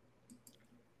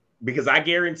 Because I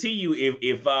guarantee you,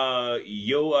 if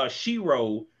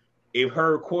Shiro, if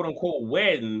her quote unquote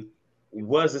wedding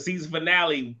was the season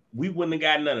finale, we wouldn't have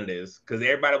got none of this because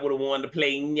everybody would have wanted to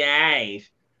play nice.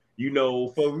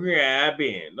 For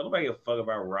Robin. Nobody give a fuck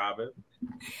about Robin.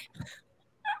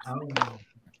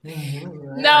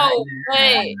 No,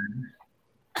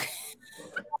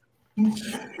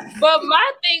 but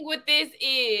my thing with this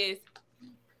is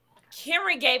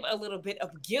Karen gave a little bit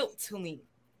of guilt to me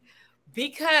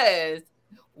because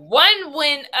when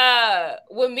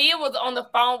Mia was on the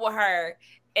phone with her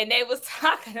and they was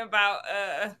talking about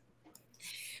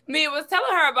Mia was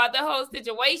telling her about the whole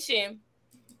situation.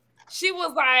 She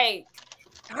was like,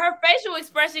 her facial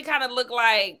expression kind of looked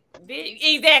like,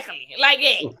 exactly, like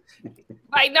that.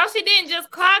 Like, no, she didn't just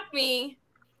clock me.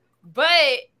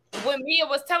 But when Mia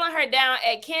was telling her down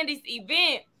at Candy's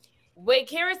event, when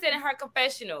Karen said in her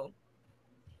confessional,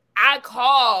 I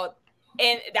called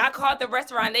the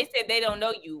restaurant. They said they don't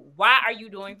know you. Why are you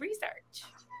doing research?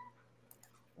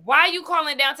 Why are you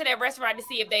calling down to that restaurant to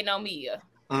see if they know Mia?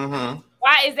 Mm-hmm.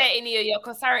 Why is that any of your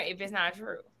concern if it's not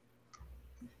true?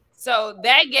 So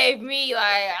that gave me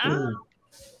like,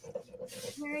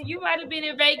 you might have been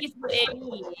in Vegas with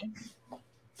Eddie.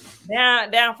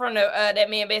 Down from that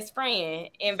man's best friend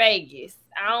in Vegas.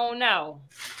 I don't know.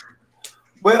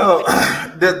 Well,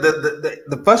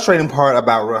 the frustrating part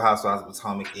about Real Housewives of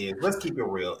Potomac is, let's keep it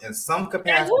real. In some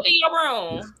capacity, who in your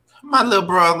room? My little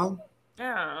brother.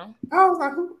 Oh. I was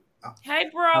like, who? Oh.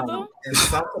 Hey, brother. In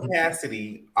some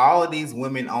capacity, all of these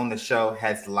women on the show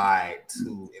has lied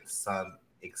to in some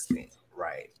extent,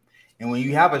 right? And when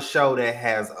you have a show that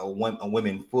has a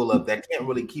women full of that can't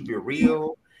really keep it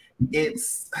real, it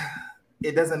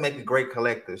doesn't make a great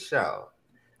collective show.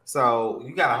 So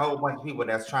you got a whole bunch of people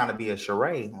that's trying to be a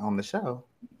charade on the show.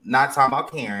 Not talking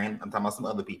about Karen, I'm talking about some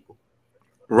other people.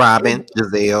 Robin,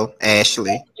 Giselle,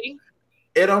 Ashley.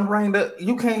 It don't bring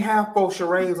you can't have 4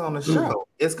 charades on the show.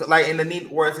 It's like in the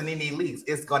neat words in Nene Leakes,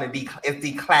 it's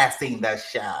declassing the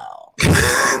show.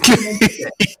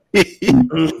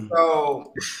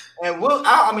 So, and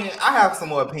I have some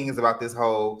more opinions about this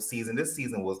whole season. This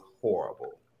season was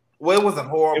horrible. Well, it wasn't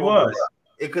horrible. It was.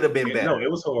 It could have been better. No, it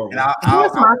was horrible.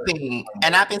 Here's my thing,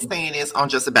 and I've been saying this on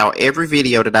just about every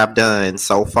video that I've done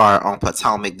so far on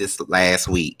Potomac this last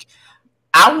week.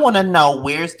 I want to know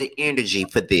where's the energy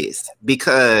for this,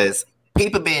 because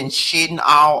people been shitting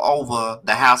all over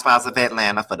the Housewives of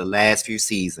Atlanta for the last few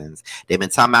seasons. They've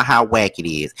been talking about how whack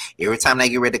it is. Every time they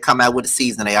get ready to come out with a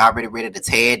season, they already ready to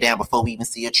tear it down before we even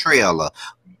see a trailer,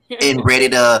 and ready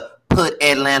to put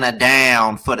Atlanta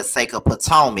down for the sake of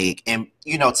Potomac, and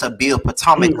to build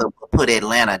Potomac up, put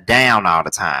Atlanta down all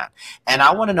the time. And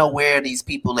I want to know where these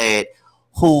people at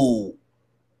who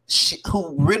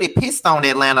really pissed on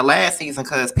Atlanta last season,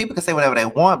 because people can say whatever they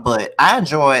want, but I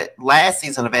enjoyed last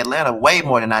season of Atlanta way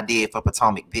more than I did for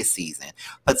Potomac this season.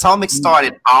 Potomac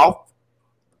started off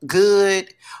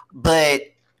good, but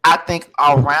I think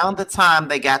around the time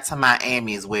they got to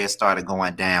Miami is where it started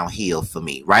going downhill for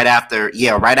me. Right after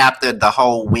the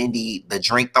whole Wendy, the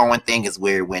drink throwing thing is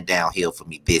where it went downhill for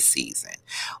me this season.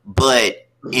 But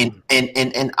in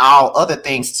all other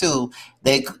things too,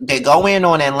 they go in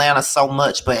on Atlanta so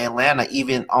much, but Atlanta,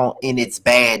 even in its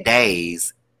bad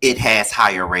days, it has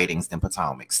higher ratings than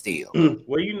Potomac still.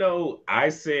 Well, I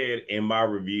said in my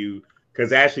review,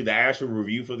 because actually the actual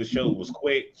review for the show was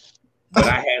quick, but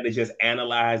I had to just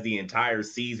analyze the entire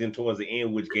season towards the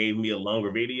end, which gave me a longer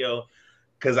video.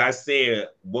 Because I said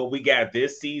what we got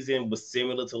this season was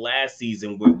similar to last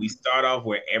season, where we start off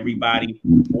where everybody,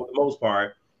 for the most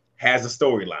part, has a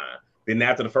storyline. Then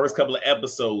after the first couple of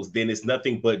episodes, then it's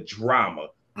nothing but drama.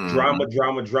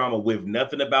 Drama with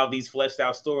nothing about these fleshed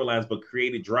out storylines, but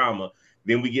created drama.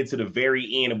 Then we get to the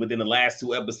very end, and within the last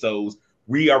 2 episodes,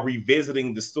 we are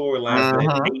revisiting the storylines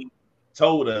that they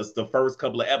told us the first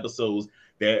couple of episodes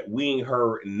that we ain't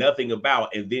heard nothing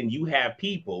about. And then you have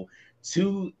people,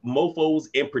 2 mofos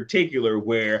in particular,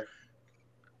 where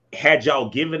had y'all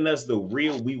given us the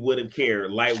real, we would have cared,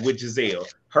 like with Giselle.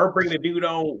 Her bringing the dude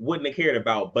on wouldn't have cared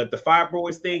about. But the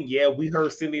fibroids thing, yeah, we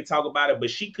heard Cindy talk about it, but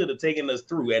she could have taken us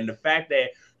through. And the fact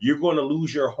that you're going to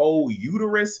lose your whole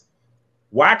uterus,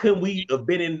 why couldn't we have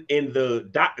been in the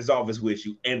doctor's office with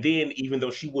you? And then, even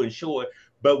though she wasn't sure,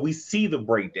 but we see the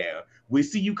breakdown. We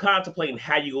see you contemplating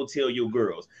how you gonna tell your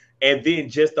girls. And then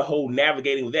just the whole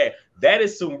navigating with that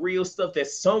is some real stuff that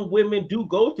some women do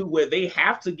go through, where they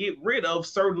have to get rid of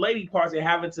certain lady parts and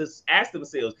having to ask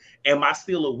themselves, am I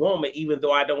still a woman even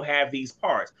though I don't have these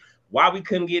parts? Why we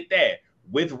couldn't get that?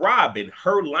 With Robin,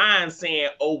 her line saying,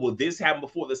 oh, well, this happened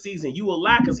before the season. You a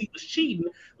lie because he was cheating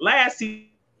last season,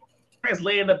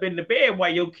 laying up in the bed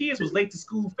while your kids was late to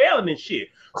school failing and shit.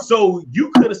 So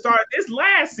you could have started this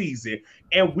last season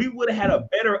and we would have had a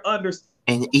better understanding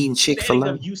and eating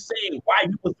Chick-fil-A of you saying why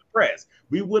you was depressed.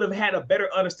 We would have had a better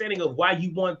understanding of why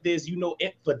you want this,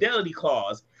 infidelity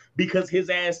clause, because his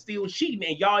ass still cheating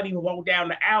and y'all didn't even walk down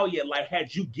the aisle yet. Like,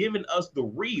 had you given us the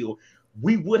real,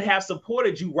 we would have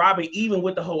supported you, Robin, even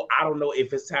with the whole, I don't know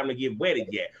if it's time to get wedded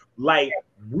yet. Like,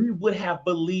 we would have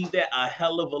believed that a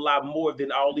hell of a lot more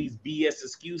than all these BS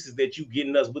excuses that you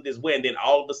getting us with this wedding. Then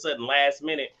all of a sudden, last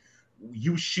minute,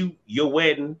 you shoot your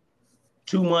wedding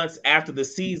 2 months after the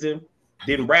season,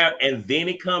 and then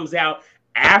it comes out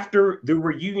after the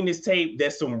reunion is taped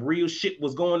that some real shit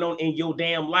was going on in your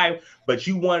damn life, but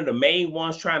you one of the main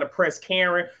ones trying to press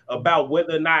Karen about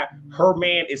whether or not her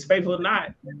man is faithful or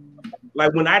not.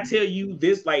 Like, when I tell you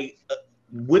this, like,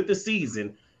 with the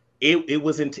season, it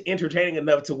was entertaining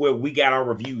enough to where we got our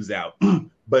reviews out,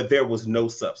 but there was no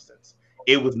substance.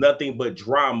 It was nothing but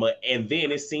drama. And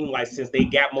then it seemed like since they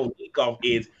got Monique off,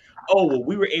 oh, well,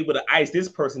 we were able to ice this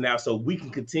person out so we can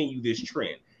continue this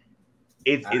trend.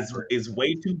 It's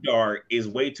way too dark. It's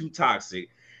way too toxic.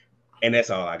 And that's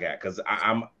all I got. Because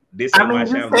you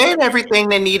said everything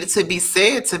that needed to be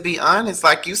said, to be honest.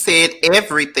 Like you said,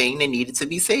 everything that needed to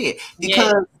be said.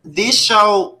 Because this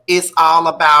show is all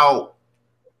about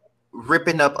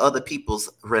ripping up other people's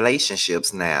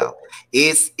relationships now.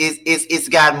 It's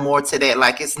gotten more to that.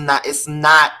 Like, it's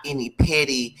not any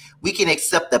petty. We can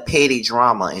accept the petty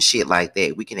drama and shit like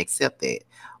that. We can accept that.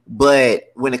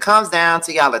 But when it comes down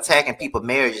to y'all attacking people's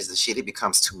marriages and shit, it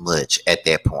becomes too much at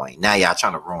that point. Now y'all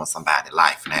trying to ruin somebody's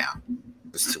life now.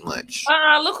 It's too much.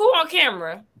 Look who on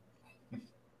camera.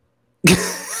 Did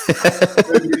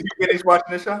you finish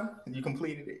watching the show? You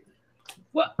completed it?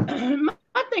 Well,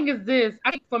 my thing is this.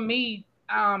 I think for me,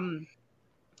 I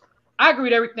agree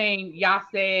with everything y'all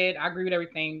said. I agree with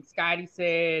everything Scotty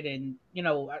said, and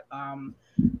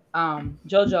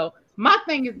JoJo. My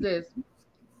thing is this.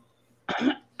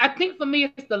 I think for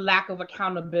me, it's the lack of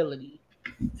accountability.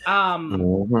 If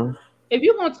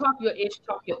you want to talk your ish,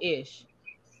 talk your ish.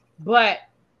 But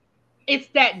it's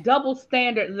that double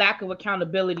standard lack of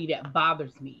accountability that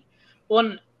bothers me.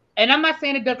 and I'm not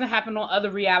saying it doesn't happen on other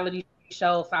reality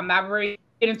shows. So I'm not ready to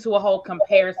get into a whole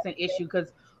comparison issue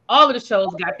because all of the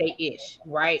shows got their ish,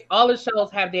 right? All the shows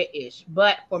have their ish.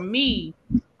 But for me,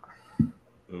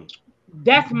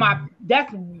 that's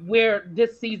where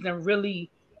this season really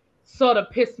sort of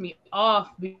pissed me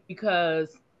off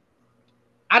because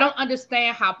I don't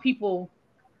understand how people,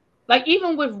 like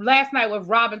even with last night with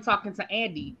Robin talking to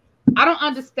Andy, I don't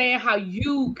understand how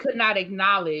you could not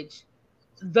acknowledge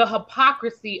the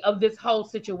hypocrisy of this whole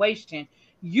situation.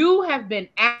 You have been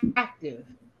active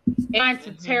in trying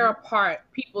to tear apart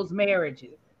people's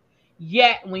marriages.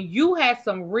 Yet when you had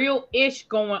some real ish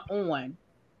going on,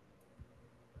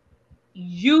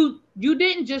 you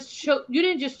didn't just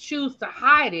choose to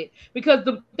hide it, because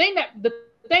the thing,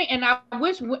 and I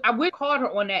wish called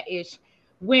her on that ish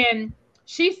when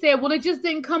she said, well, it just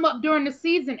didn't come up during the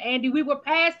season, Andy. We were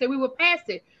past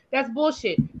it. That's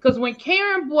bullshit. Because when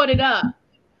Karen brought it up,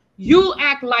 you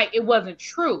act like it wasn't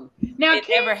true. Now,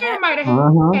 Karen might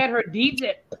have had her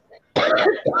details.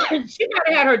 She might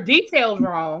have had her details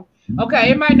wrong. Okay,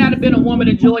 it might not have been a woman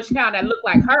in Georgetown that looked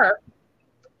like her.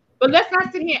 But let's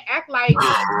not sit here and act like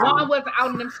Juan wasn't out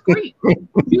in them streets.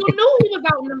 You knew he was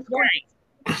out in them streets.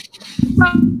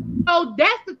 So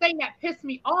that's the thing that pissed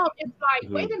me off. It's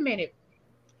like, wait a minute.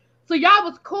 So y'all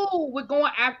was cool with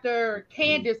going after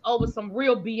Candace over some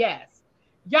real BS.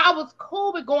 Y'all was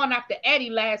cool with going after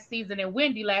Eddie last season and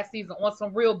Wendy last season on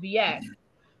some real BS.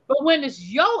 But when it's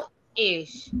your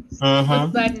ish,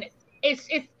 it's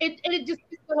just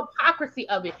the hypocrisy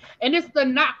of it, and it's the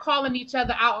not calling each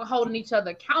other out and holding each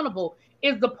other accountable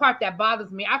is the part that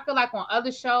bothers me. I feel like on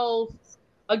other shows,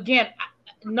 again,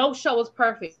 no show is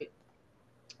perfect,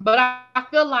 but I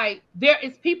feel like there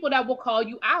is people that will call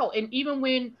you out, and even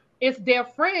when it's their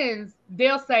friends,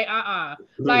 they'll say,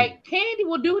 like Candy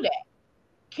will do that.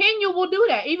 Kenya will do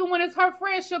that. Even when it's her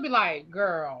friend, she'll be like,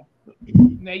 girl,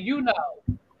 now you know.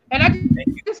 And I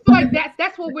just feel like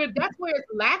that's where it's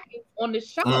lacking on the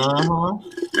show.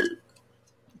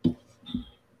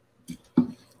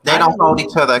 They don't hold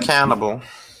each other accountable.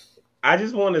 I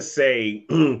just want to say,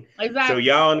 so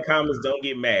y'all in the comments don't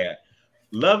get mad.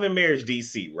 Love and Marriage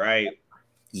DC, right?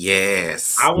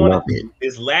 Yes. I want to.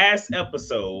 This last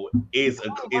episode is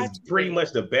pretty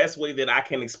much the best way that I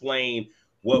can explain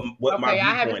what my viewpoint is.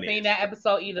 I haven't seen that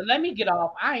episode either. Let me get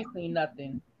off. I ain't seen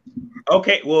nothing.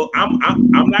 Okay, well, I'm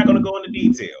not gonna go into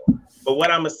detail, but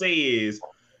what I'm gonna say is,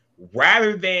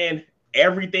 rather than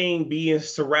everything being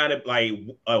surrounded like,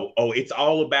 it's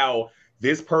all about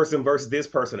this person versus this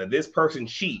person, or this person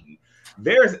cheating.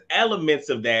 There's elements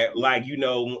of that, like, you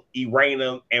know,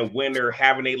 Irena and Winter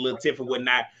having a little tiff and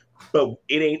whatnot, but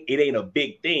it ain't a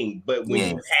big thing. But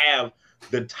when you have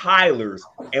the Tylers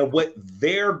and what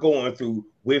they're going through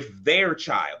with their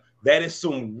child, that is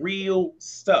some real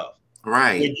stuff.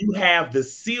 Right. When you have the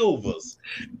Silvas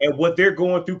and what they're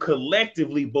going through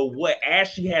collectively, but what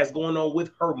Ashley has going on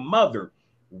with her mother,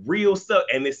 real stuff.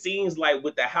 And it seems like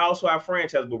with the Housewife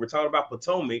franchise, but we're talking about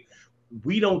Potomac,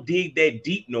 we don't dig that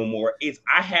deep no more. It's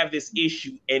I have this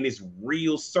issue and it's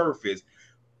real surface.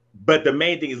 But the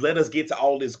main thing is let us get to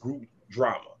all this group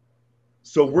drama.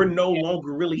 So we're no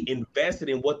longer really invested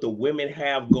in what the women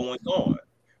have going on.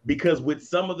 Because with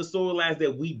some of the storylines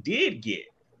that we did get,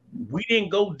 we didn't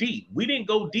go deep. We didn't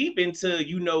go deep into,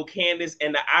 you know, Candace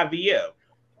and the IVF,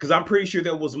 because I'm pretty sure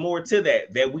there was more to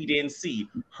that we didn't see.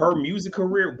 Her music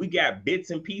career, we got bits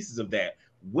and pieces of that.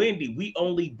 Wendy, we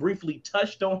only briefly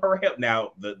touched on her health.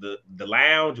 Now, the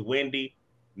lounge, Wendy,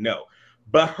 no.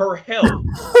 But her health,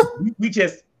 we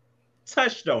just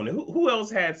touched on it. Who else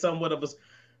had somewhat of a...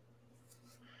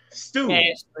 Stu.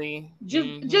 Ashley.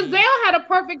 Giselle had a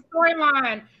perfect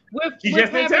storyline with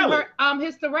having her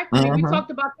hysterectomy. We talked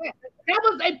about that. That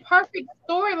was a perfect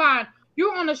storyline.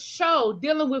 You're on a show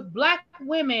dealing with Black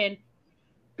women.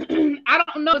 I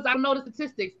don't know the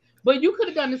statistics, but you could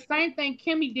have done the same thing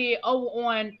Kimmy did over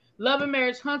on Love and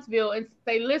Marriage Huntsville and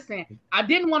say, listen, I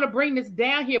didn't want to bring this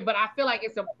down here, but I feel like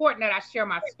it's important that I share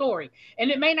my story. And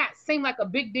it may not seem like a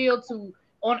big deal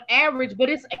on average, but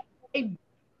it's a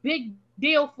big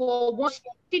deal for one.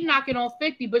 She's knocking on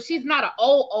 50, but she's not an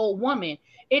old woman.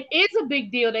 It is a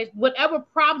big deal that whatever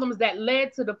problems that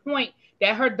led to the point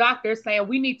that her doctor is saying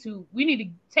we need to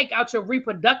take out your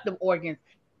reproductive organs.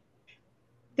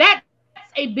 That's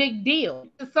a big deal.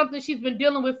 It's something she's been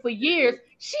dealing with for years.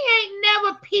 She ain't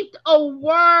never peeped a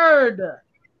word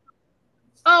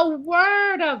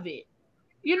of it.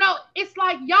 You know, it's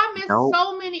like y'all missed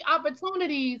so many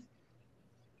opportunities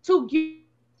to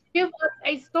give us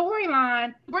a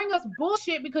storyline, bring us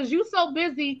bullshit because you so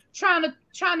busy trying to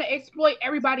exploit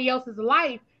everybody else's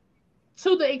life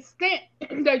to the extent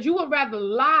that you would rather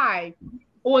lie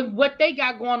or what they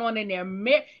got going on in their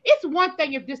marriage. It's one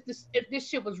thing if this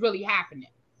shit was really happening.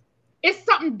 It's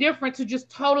something different to just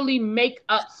totally make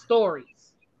up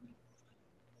stories.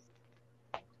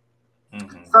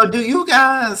 So do you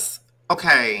guys,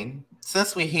 okay,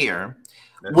 since we're here,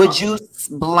 would you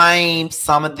blame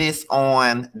some of this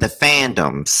on the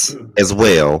fandoms as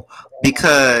well?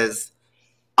 Because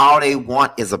all they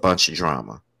want is a bunch of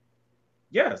drama.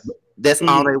 Yes. That's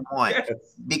all they want. Yes.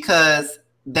 Because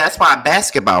that's why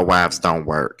basketball wives don't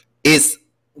work. None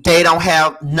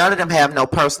of them have no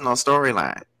personal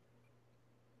storyline.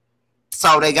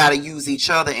 So they got to use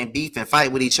each other and beef and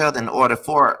fight with each other in order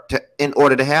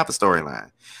to have a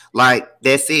storyline. Like,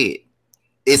 that's it.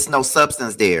 It's no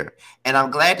substance there. And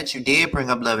I'm glad that you did bring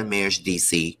up Love and Marriage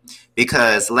DC,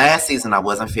 because last season I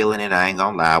wasn't feeling it. I ain't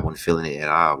gonna lie, I wasn't feeling it at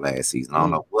all last season. I don't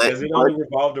know what. Because it only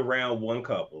revolved around one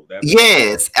couple.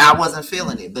 Yes, I wasn't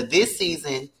feeling it. But this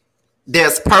season,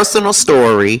 there's personal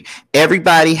story.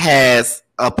 Everybody has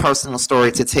a personal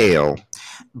story to tell.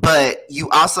 But you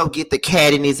also get the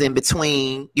cattiness in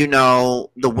between,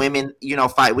 the women,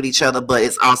 fight with each other, but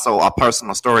it's also a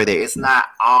personal story there. It's not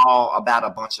all about a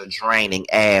bunch of draining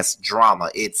ass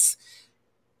drama. It's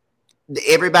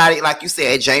everybody, like you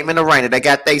said, Jamie and Lorena, they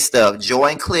got their stuff.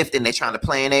 Joy and Clifton, they trying to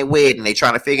plan their wedding. They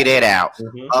trying to figure that out.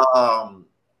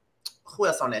 Who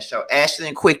else on that show? Ashley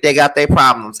and Quick, they got their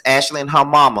problems. Ashley and her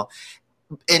mama.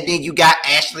 And then you got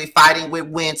Ashley fighting with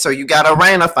Winter. You got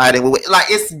Arana fighting with, like,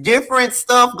 it's different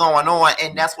stuff going on,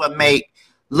 and that's what make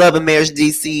Love and Marriage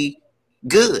DC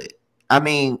good. I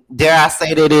mean, dare I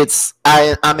say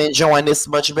that I'm enjoying this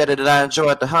much better than I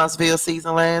enjoyed the Huntsville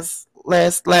season last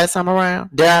time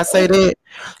around. Dare I say that?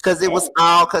 Because it was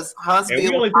all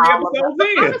Huntsville was all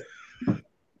about,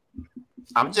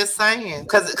 I'm just saying,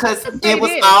 because it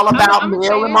was all about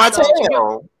Mel and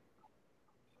Martell.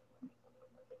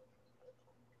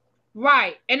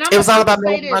 Right, and it was all about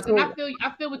say this, and I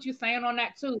feel what you're saying on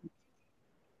that too.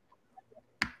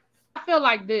 I feel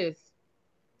like this.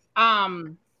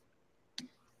 I'm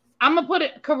gonna put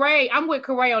it, Corey. I'm with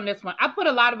Corey on this one. I put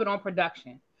a lot of it on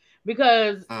production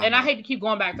because, and I hate to keep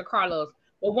going back to Carlos,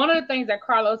 but one of the things that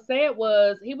Carlos said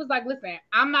was he was like, "Listen,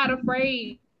 I'm not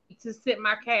afraid to sit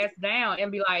my cast down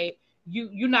and be like, you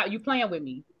playing with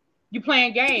me, you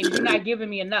playing games, you're not giving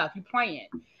me enough, you playing."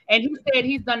 And he said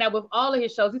he's done that with all of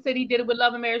his shows. He said he did it with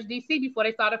Love and Marriage DC before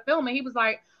they started filming. He was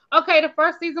like, okay, the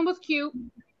first season was cute,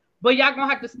 but y'all gonna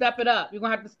have to step it up. You're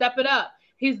gonna have to step it up.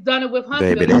 He's done it with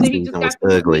Huntsville. Baby, that season was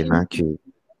ugly, not cute.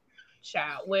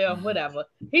 Child, well, whatever.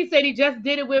 He said he just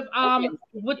did it with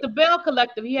the Bell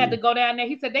Collective. He had to go down there.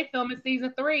 He said they filming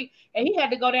season 3, and he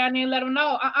had to go down there and let them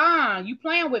know, you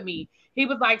playing with me. He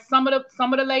was like, some of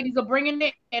the ladies are bringing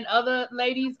it, and other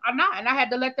ladies are not. And I had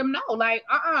to let them know, like,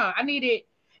 I need it.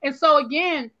 And so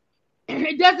again,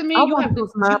 it doesn't mean you have to.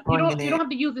 You don't have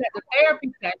to use it as a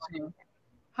therapy session,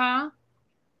 huh?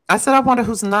 I said, I wonder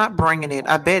who's not bringing it.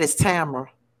 I bet it's Tamara.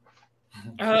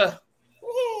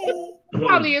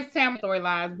 Probably is Tamara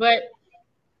storylines,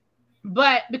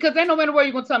 but because ain't no way in the world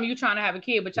you're gonna tell me you're trying to have a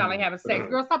kid, but y'all ain't having sex.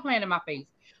 Girl, stop playing in my face.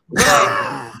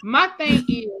 But my thing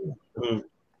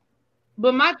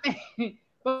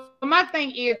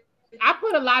is, I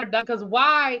put a lot of that because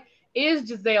why is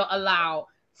Giselle allowed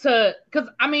to? Because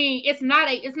I mean, it's not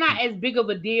as big of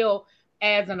a deal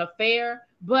as an affair,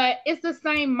 but it's the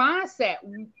same mindset.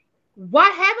 Why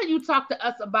haven't you talked to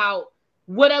us about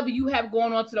whatever you have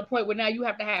going on to the point where now you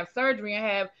have to have surgery and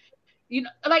have,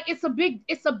 like it's a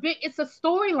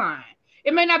storyline.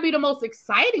 It may not be the most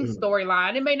exciting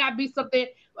storyline. It may not be something.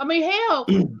 I mean, hell,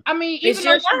 even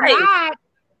though she died,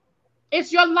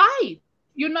 it's your life,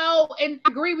 And I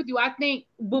agree with you. I think,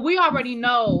 but we already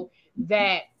know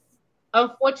that.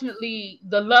 Unfortunately,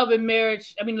 the Love and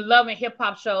hip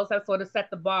hop shows have sort of set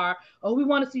the bar. Oh, we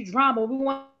want to see drama. We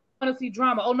want to see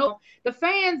drama. Oh no, the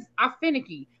fans are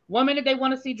finicky. One minute they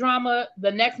want to see drama,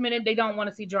 the next minute they don't want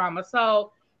to see drama.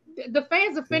 So the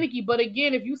fans are finicky. But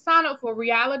again, if you sign up for a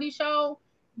reality show,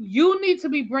 you need to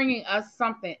be bringing us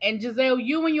something. And Giselle,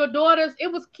 you and your daughters,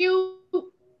 it was cute,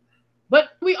 but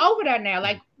we over that now.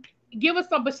 Like, give us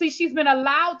some. But see, she's been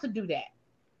allowed to do that.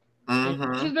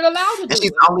 She's been allowed to do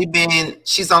it.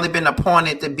 She's only been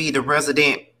appointed to be the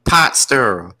resident pot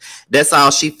stirrer. That's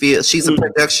all she feels. She's a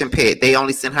production pet. They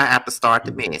only send her out to start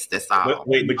the mess. That's all.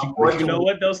 But you know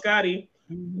what though, Scotty?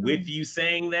 With you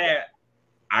saying that,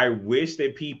 I wish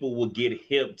that people would get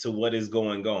hip to what is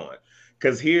going on.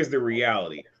 Because here's the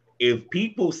reality. If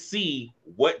people see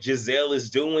what Giselle is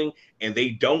doing and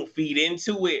they don't feed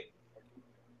into it,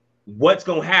 what's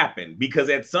going to happen? Because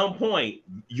at some point,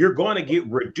 you're going to get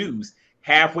reduced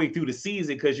halfway through the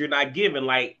season because you're not giving.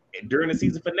 Like during the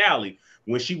season finale,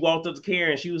 when she walked up to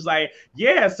Karen, she was like,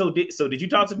 "Yeah, so did you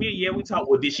talk to me? Yeah, we talked.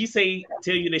 Well, did she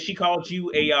tell you that she called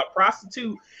you a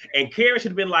prostitute?" And Karen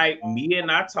should have been like, "Me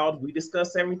and I talked, we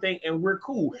discussed everything, and we're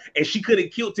cool." And she could have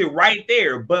killed it right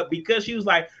there, but because she was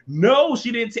like, "No,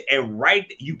 she didn't," and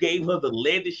you gave her the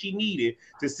lead that she needed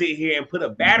to sit here and put a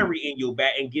battery in your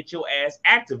back and get your ass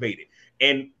activated.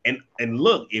 And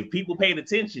look, if people paid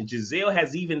attention, Giselle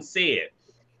has even said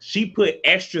she put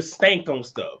extra stank on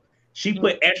stuff. She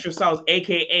put extra sauce,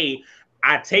 aka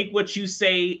I take what you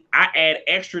say, I add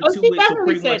extra to it. So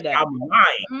pretty much I'm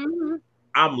lying. Mm-hmm.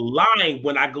 I'm lying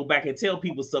when I go back and tell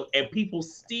people stuff, and people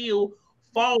still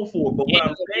fall for it. But what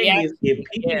I'm saying is, if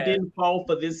people didn't fall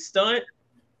for this stunt,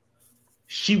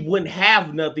 she wouldn't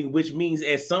have nothing, which means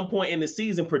at some point in the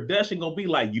season, production gonna be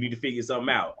like, you need to figure something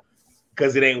out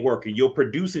because it ain't working. Your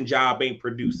producing job ain't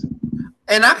producing.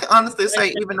 And I can honestly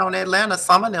say, even on Atlanta,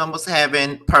 some of them was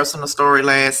having personal story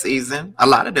last season. A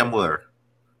lot of them were.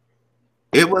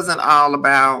 It wasn't all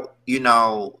about,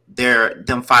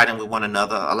 them fighting with one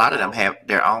another. A lot of them have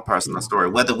their own personal story,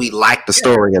 whether we like the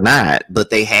story or not,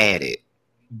 but they had it.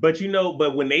 But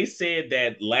but when they said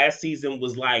that last season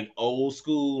was like old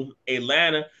school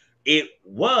Atlanta, it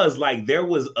was like there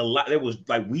was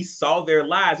like we saw their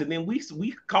lives, and then we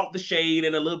caught the shade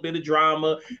and a little bit of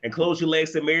drama and Close Your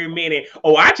Legs to Married Men. And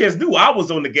I just knew I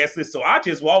was on the guest list, so I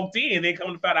just walked in and then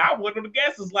come to find out I wasn't on the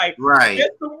guest list. Like, right,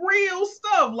 that's the real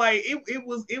stuff. Like it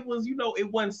was it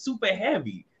wasn't super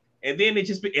heavy, and then it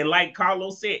just and like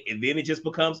Carlos said, and then it just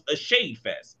becomes a shade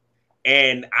fest.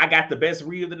 And I got the best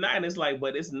read of the night. And it's like,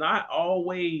 but it's not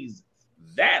always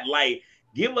that. Like,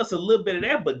 give us a little bit of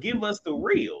that, but give us the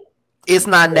real. It's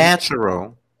not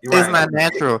natural. Right. It's not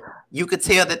natural. You could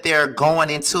tell that they're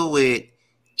going into it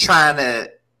trying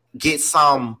to get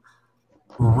some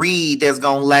read that's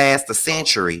gonna last a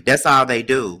century. That's all they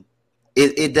do.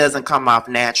 It doesn't come off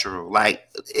natural. Like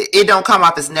it don't come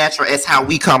off as natural as how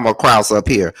we come across up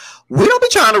here. We don't be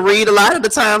trying to read a lot of the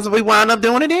times, and we wind up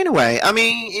doing it anyway. I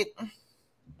mean,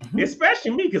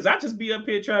 especially me, because I just be up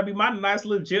here trying to be my nice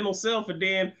little gentle self, and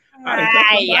then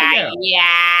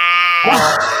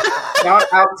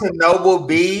Shout out to Noble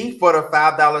B for the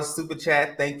 $5 super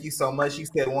chat. Thank you so much. She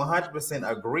said 100%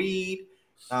 agreed.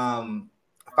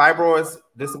 Fibroids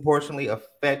disproportionately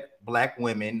affect Black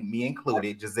women, me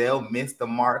included. Giselle missed the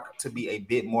mark to be a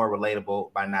bit more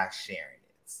relatable by not sharing it.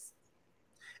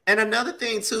 And another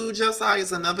thing too, Josiah,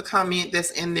 is another comment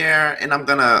that's in there, and I'm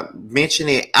gonna mention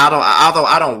it. Although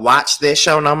I don't watch that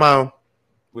show no more.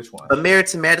 Which one? But Married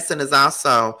to Medicine is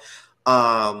also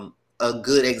a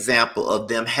good example of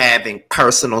them having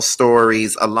personal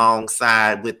stories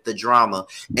alongside with the drama.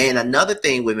 And another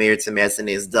thing with Married to Medicine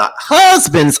is the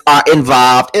husbands are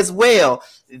involved as well.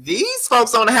 These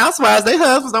folks on the Housewives, their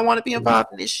husbands don't want to be involved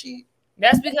in this shit.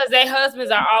 That's because their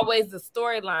husbands are always the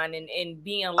storyline and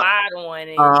being lied on.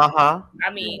 And, I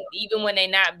mean, even when they're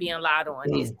not being lied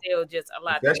on, it's still just a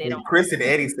lot that they don't. Chris and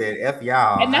Eddie said, "F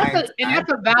y'all," and that's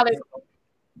a valid.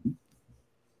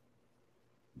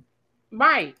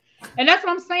 Right. And that's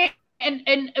what I'm saying.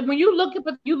 And when you look at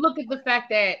the fact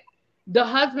that the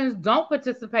husbands don't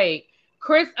participate.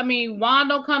 Juan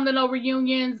don't come to no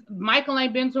reunions. Michael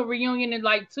ain't been to a reunion in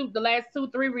like the last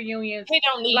 2-3 reunions. He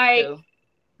don't need to.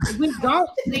 We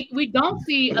don't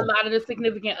see a lot of the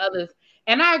significant others.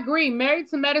 And I agree, Married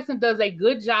to Medicine does a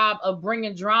good job of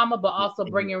bringing drama, but also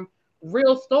bringing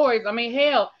real stories. I mean,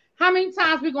 hell, how many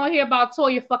times we gonna hear about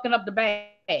Toya fucking up the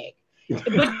bag?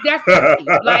 But that's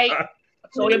like.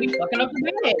 So they be fucking up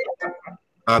the bed.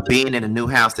 Being in a new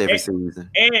house every season.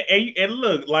 And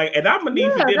look, like, and I'm gonna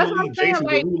need for them to leave Jason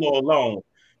Derulo alone.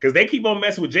 Because they keep on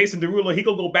messing with Jason Derulo. He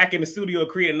gonna go back in the studio and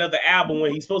create another album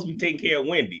when he's supposed to be taking care of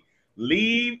Wendy.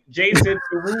 Leave Jason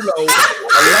Derulo alone.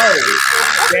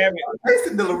 Damn it.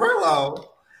 Jason Derulo.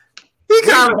 He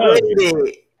kind of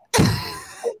Wendy.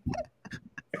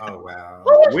 Oh wow.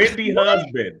 Wendy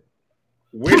husband.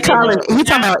 He talking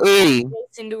about Eddie.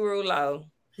 Jason Derulo.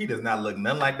 He does not look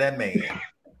nothing like that man.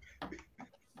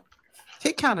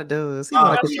 He kind of does. He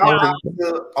like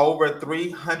over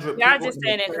 300 y'all just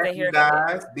saying it because you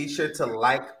guys. Be sure to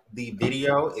like the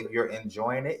video if you're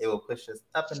enjoying it. It will push us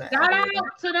up in the shout out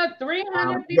to the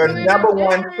 300 your number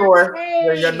one source,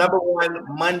 your number one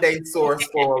Monday source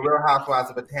for Real Housewives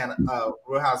of Potomac.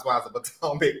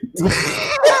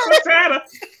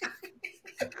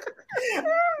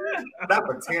 Not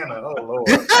Patana, oh Lord.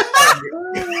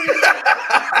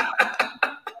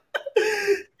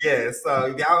 Yeah, so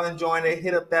if y'all enjoying it,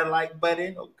 hit up that like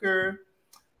button, okay?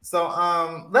 So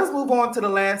let's move on to the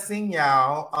last scene,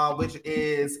 y'all, which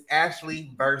is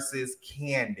Ashley versus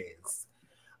Candace.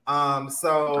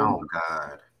 Oh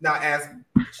God. Now, as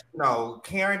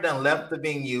Karen done left the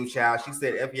venue, child. She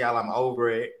said, "F y'all, I'm over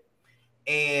it."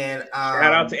 And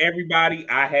shout out to everybody.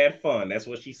 I had fun. That's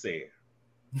what she said.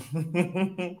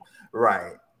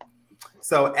 Right.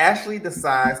 So Ashley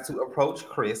decides to approach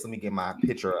Chris. Let me get my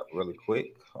picture up really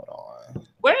quick. Hold on.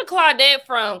 Where Claudette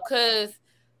from? Cause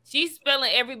she's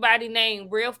spelling everybody's name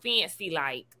real fancy,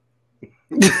 like.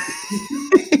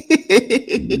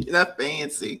 Not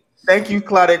fancy. Thank you,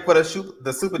 Claudette, for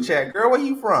the super chat. Girl, where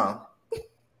you from?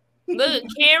 Look,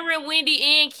 Karen, Wendy,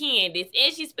 and Candace,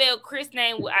 and she spelled Chris'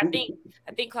 name. I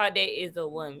think Claudette is a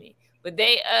woman, but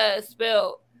they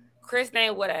spelled Chris'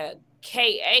 name with a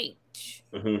KH.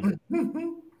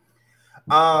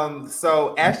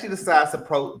 So Ashley decides to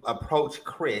approach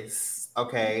Chris,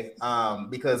 okay,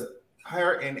 because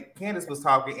her and Candace was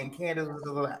talking, and Candace was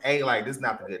like, "Hey, like this is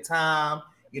not a good time.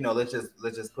 Let's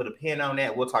just put a pin on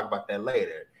that. We'll talk about that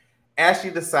later."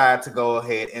 Ashley decides to go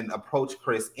ahead and approach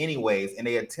Chris anyways, and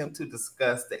they attempt to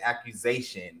discuss the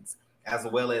accusations as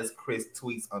well as Chris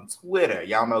tweets on Twitter.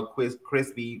 Y'all know Chris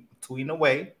be tweeting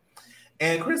away,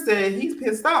 and Chris said he's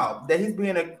pissed off that he's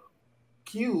being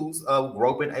accused of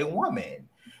groping a woman.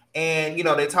 And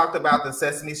they talked about the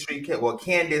Sesame Street kid. Well,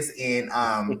 Candace and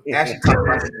Ashley talked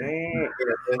about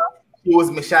she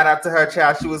was shout out to her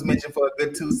child. She was mentioned for a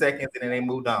good 2 seconds, and then they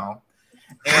moved on.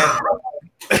 And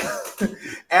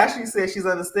Ashley said she's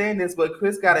understanding this, but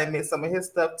Chris got to admit some of his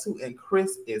stuff too, and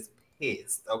Chris is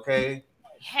pissed. Okay,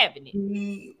 having it.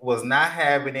 He was not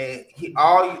having it.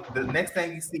 The next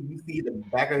thing you see the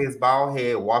back of his bald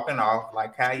head walking off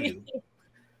like Caillou,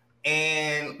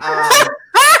 and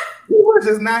he was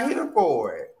just not here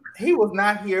for it. He was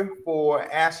not here for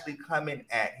Ashley coming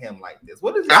at him like this.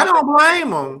 What is? I don't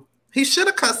blame him. He should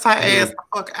have cussed her ass the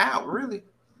fuck out, really.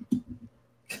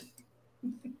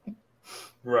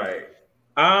 Right.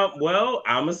 Well,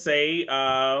 I'm gonna say,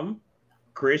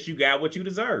 Chris, you got what you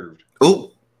deserved.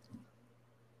 Ooh.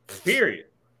 Period.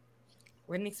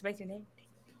 Wasn't expecting that.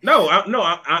 No,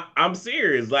 I'm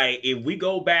serious. Like, if we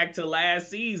go back to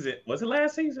last season, was it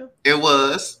last season? It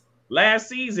was. Last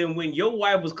season, when your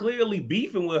wife was clearly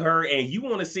beefing with her, and you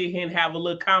want to sit here and have a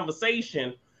little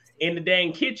conversation in the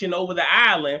dang kitchen over the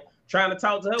island, trying to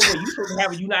talk to her when you supposed to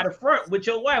have a united front with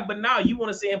your wife, but now you want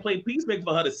to sit and play peacemaker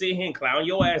for her to sit here and clown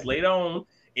your ass later on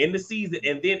in the season.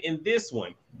 And then in this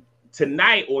one,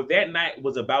 tonight or that night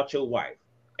was about your wife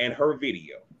and her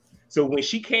video. So when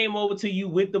she came over to you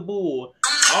with the bull,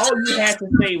 all you had to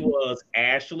say was,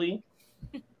 Ashley,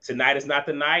 tonight is not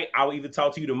the night. I'll either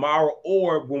talk to you tomorrow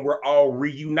or when we're all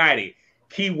reunited.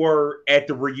 Keyword at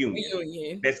the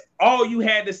reunion. That's all you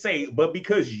had to say. But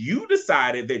because you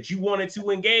decided that you wanted to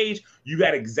engage, you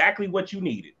got exactly what you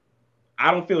needed.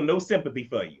 I don't feel no sympathy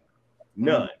for you.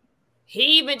 None.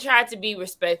 He even tried to be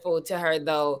respectful to her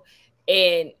though.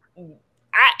 And it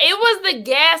was the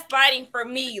gaslighting for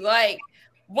me. Like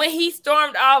when he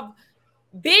stormed off,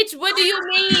 bitch, what do you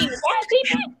mean?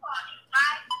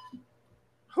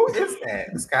 Who is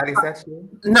that? Scotty, is that you?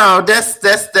 No,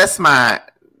 that's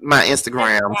my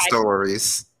Instagram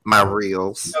stories, my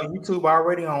reels. YouTube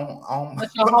already on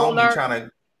trying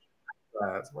to.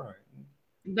 That's right.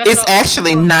 It's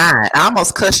actually not. I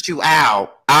almost cussed you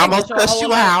out. I almost cussed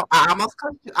you out. I almost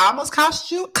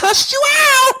cussed you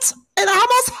out. It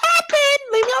almost happened.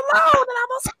 Leave me alone. It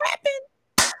almost happened.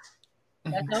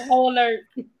 That's a whole alert.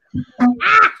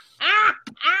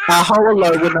 A whole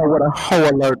alert. We know what a whole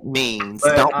alert means.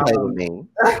 But, don't play with me.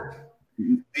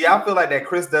 Do y'all feel like that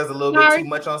Chris does a little bit too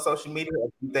much on social media, or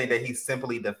do you think that he's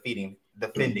simply defending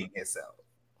himself?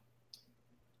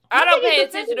 I don't pay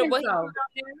attention to what he's doing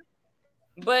there.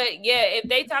 But yeah, if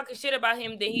they talking shit about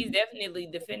him, then he's definitely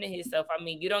defending himself. I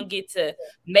mean, you don't get to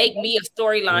make me a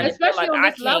storyline, especially on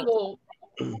this level.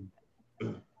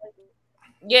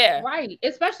 Yeah, right.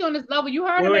 Especially on this level, you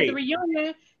heard him at the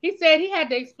reunion. He said he had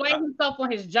to explain himself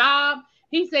on his job.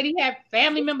 He said he had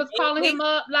family members calling him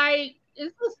up. Like,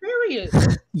 it's so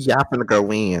serious. Y'all finna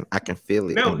go in. I can feel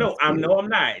it. No, I'm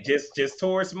not. Just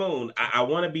Taurus Moon. I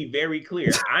want to be very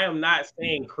clear. I am not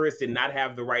saying Chris did not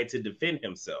have the right to defend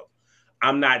himself.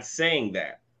 I'm not saying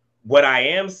that. What I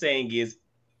am saying is,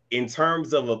 in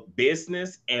terms of a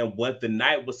business and what the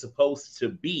night was supposed to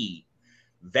be,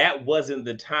 that wasn't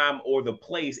the time or the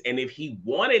place. And if he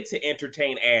wanted to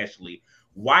entertain Ashley,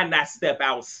 why not step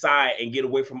outside and get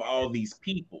away from all these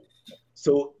people?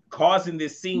 So causing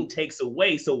this scene takes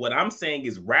away. So what I'm saying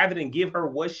is, rather than give her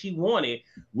what she wanted,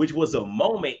 which was a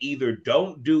moment, either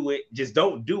don't do it, just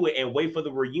don't do it and wait for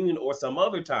the reunion or some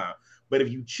other time. But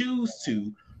if you choose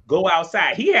to go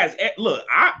outside. He has look.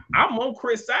 I'm on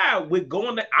Chris' side with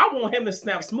going. I want him to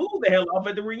snap Smooth the hell off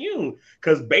at the reunion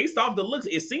because based off the looks,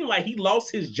 it seemed like he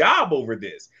lost his job over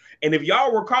this. And if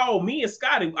y'all recall, me and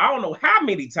Scotty, I don't know how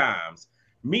many times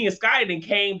me and Scotty then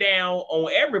came down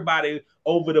on everybody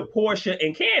over the Portia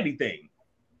and Candy thing.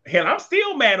 Hell, I'm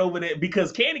still mad over that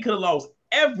because Candy could have lost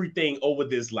everything over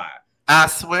this lie. I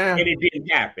swear. And it didn't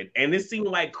happen. And it seemed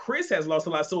like Chris has lost a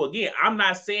lot. So again, I'm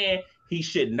not saying he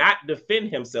should not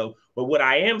defend himself, but what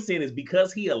I am saying is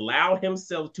because he allowed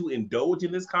himself to indulge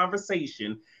in this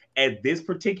conversation at this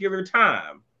particular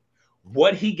time,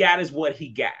 what he got is what he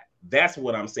got. That's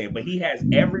what I'm saying. But he has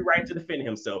every right to defend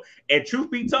himself. And truth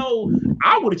be told,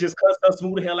 I would have just cussed her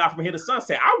Smooth the hell out from here to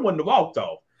sunset. I wouldn't have walked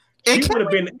off. She would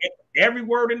have been every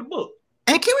word in the book.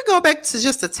 And can we go back to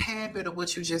just a tad bit of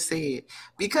what you just said?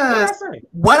 Because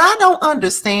what I don't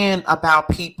understand about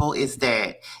people is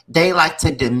that they like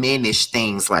to diminish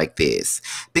things like this.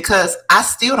 Because I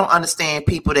still don't understand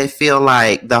people that feel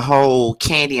like the whole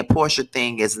Candy and Portia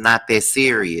thing is not that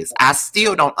serious. I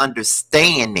still don't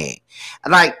understand that.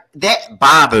 Like, that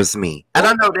bothers me. And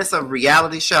I know that's a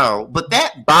reality show, but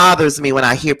that bothers me when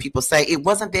I hear people say it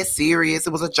wasn't that serious. It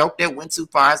was a joke that went too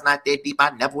far. It's not that deep. I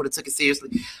never would have took it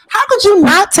seriously. How could you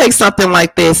not take something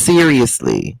like that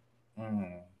seriously?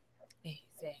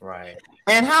 Right.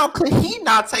 And how could he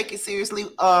not take it seriously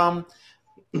about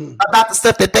the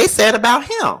stuff that they said about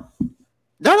him?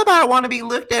 Don't nobody want to be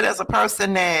looked at as a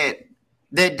person that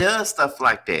does stuff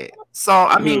like that. So,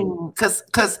 I mean,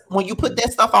 because when you put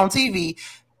that stuff on TV,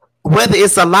 whether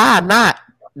it's a lie or not,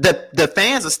 the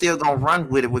fans are still going to run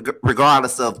with it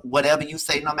regardless of whatever you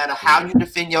say, no matter how you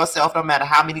defend yourself, no matter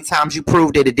how many times you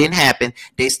prove that it didn't happen,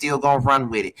 they still going to run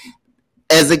with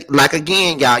it. Like,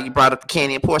 again, y'all, you brought up the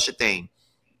Candy and Portia thing.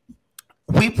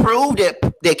 We proved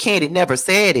that Candy never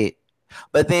said it.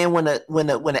 But then when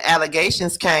the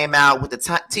allegations came out with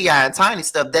the T.I. and Tiny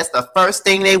stuff, that's the first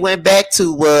thing they went back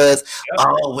to was,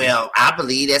 oh, well, I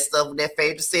believe that stuff that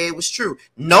Phaedra said was true.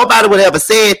 Nobody would ever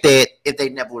said that if they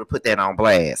never would have put that on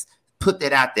blast, put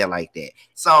that out there like that.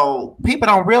 So people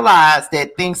don't realize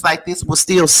that things like this will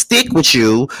still stick with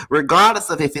you regardless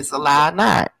of if it's a lie or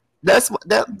not. That's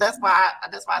why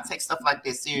I take stuff like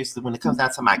this seriously when it comes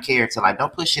down to my character. Like,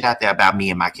 don't put shit out there about me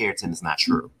and my character and it's not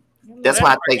true. That's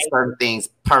why I take certain things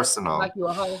personal. Like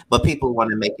but people want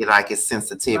to make it like it's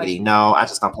sensitivity. No, I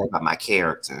just don't play about my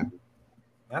character.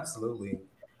 Absolutely.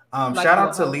 Shout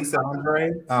out to Lisa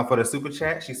Andre for the super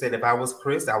chat. She said, if I was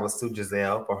Chris, I would sue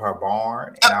Giselle for her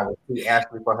barn and I would sue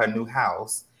Ashley for her new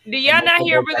house. Do y'all not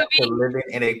hear Brother B? Living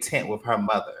in a tent with her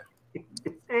mother.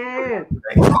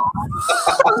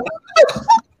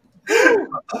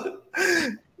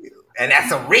 And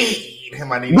that's a read. Him,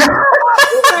 I need.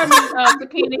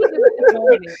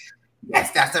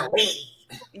 Yes, that's a read.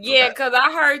 Yeah, because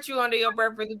I heard you under your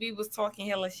breath, Brother B was talking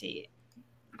hella shit.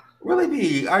 Really,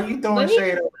 B? Are you throwing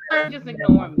shade? Just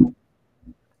ignore me.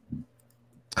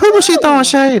 Who was she throwing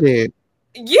shade at?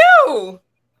 You.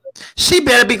 She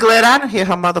better be glad I didn't hear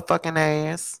her motherfucking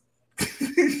ass.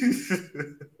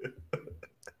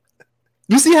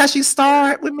 You see how she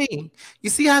started with me? You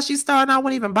see how she started? I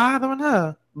wasn't even bothering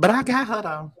her. But I got her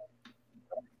though.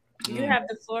 You have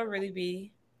the floor, Really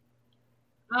B.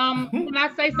 Can I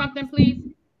say something, please?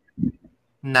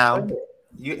 No.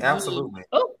 You absolutely.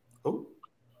 Oh.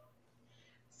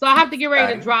 So I have to get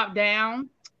ready to drop down.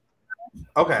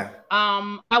 Okay.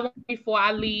 I want before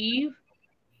I leave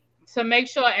to make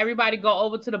sure everybody go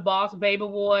over to the Boss Babe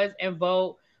Awards and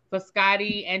vote for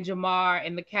Scotty and Jamar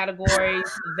in the categories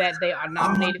that they are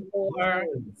nominated for.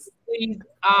 Please,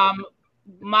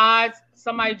 mods,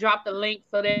 somebody drop the link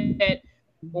so that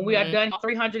when we are done,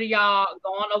 300 of y'all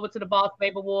go on over to the Boss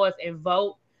Babe Awards and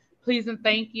vote. Please and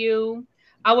thank you.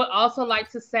 I would also like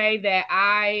to say that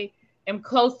I am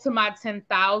close to my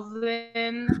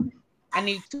 10,000. I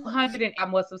need 200 and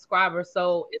more subscribers.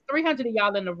 So it's 300 of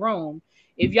y'all in the room.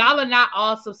 If y'all are not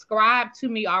all subscribed to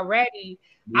me already,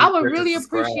 I would really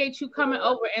appreciate you coming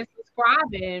over and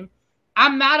subscribing.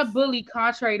 I'm not a bully,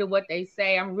 contrary to what they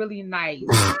say. I'm really nice.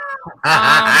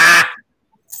 I'm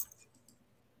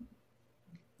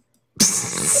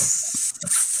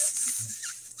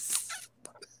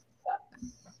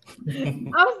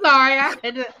sorry. I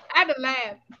had to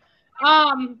laugh.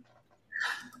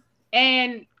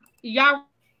 And y'all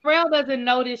doesn't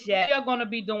know this yet. We're going to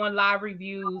be doing live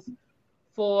reviews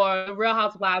for the Real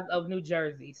Housewives of New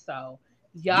Jersey. So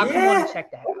y'all can want to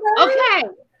check that out. Okay.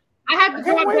 I have to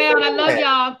drop down. I love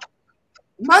y'all.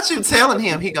 Not you telling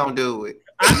him he gonna do it.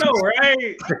 I know,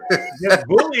 right? Just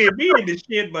bullying me in this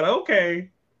shit, but okay.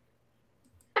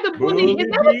 The bully. Is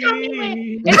that what y'all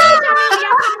mean? Is that what y'all mean?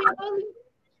 Y'all call me a bully?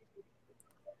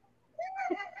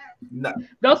 No,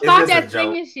 don't start that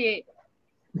singing shit.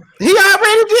 He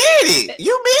already did it.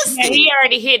 You missed it. He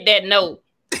already hit that note.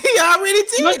 He already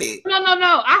did it.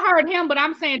 No. I heard him, but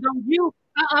I'm saying don't you.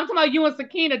 I'm talking about you and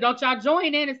Sakina. Don't y'all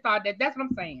join in and start that. That's what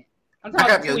I'm saying. I'm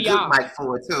talking about you a good mic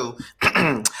for it too.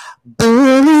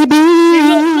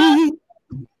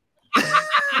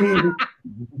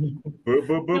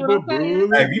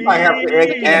 You might have to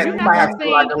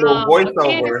do like a little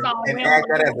voiceover and add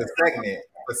that as a segment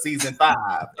for season 5.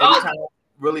 Every time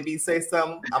Really B say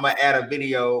something, I'm gonna add a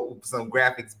video, some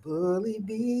graphics. Bully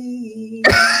B.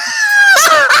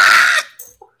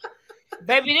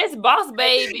 Baby, this boss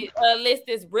baby list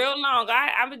is real long.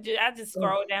 I just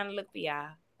scroll down and look for y'all.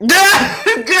 You gotta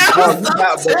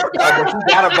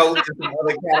vote in some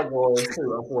other categories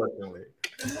too, unfortunately.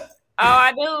 Oh,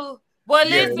 I do. Well,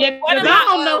 listen, I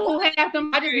don't know who have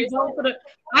them. I just be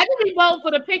voting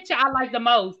for the picture I like the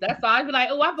most. That's all. I be like,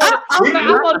 oh, I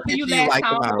voted for you last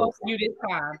time. I voted for you this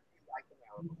time.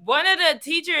 One of the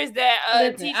teachers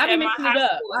that teach at my high school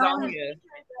was on here.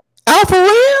 Oh, for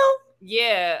real?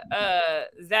 Yeah,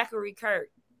 Zachary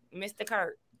Kirk, Mr.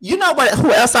 Kirk. You know what?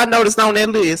 Who else I noticed on that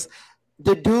list?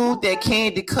 The dude that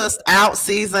Candy cussed out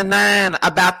season 9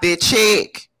 about their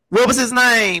check. What was his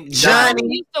name? Johnny.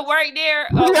 He used to work there.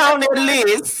 He on that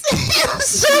list.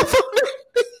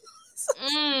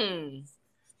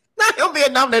 Now he'll be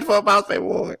nominated for a Boss Baby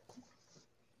Award.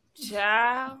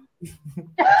 Child.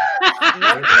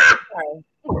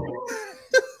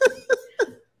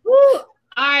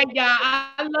 All right, y'all.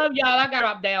 I love y'all. I gotta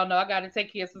drop down though. I gotta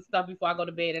take care of some stuff before I go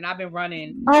to bed, and I've been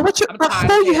running. Oh,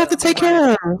 who you have to take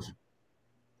care of?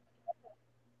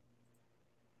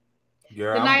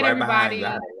 Girl, good night, right everybody.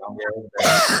 I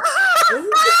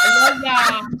love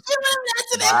y'all.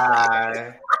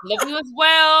 Bye. Love you as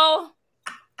well.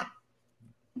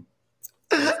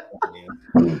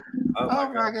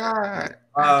 Oh my God.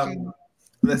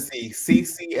 Let's see.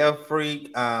 CCF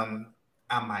Freak.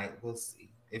 We'll see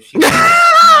if she.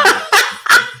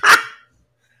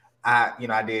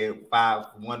 I did 5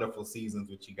 wonderful seasons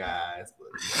with you guys. But,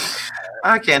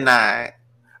 I cannot.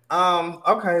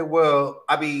 Okay, well,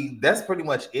 I mean, that's pretty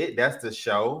much it. That's the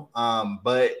show.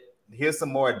 But here's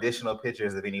some more additional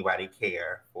pictures if anybody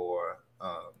care for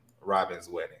Robin's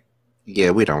wedding.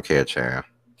 Yeah, we don't care, child.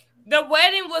 The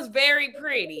wedding was very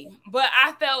pretty, but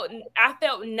I felt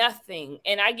nothing,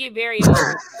 and I get very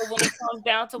emotional when it comes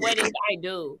down to weddings. I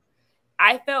do.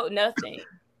 I felt nothing.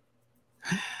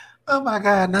 Oh my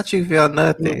God, not you feel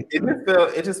nothing.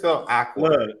 It just felt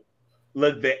awkward.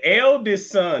 Look, the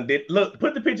eldest son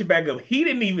put the picture back up. He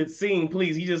didn't even sing,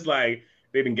 please. He just like,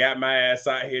 they done got my ass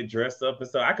out here dressed up and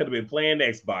stuff. I could have been playing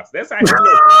Xbox. That's how he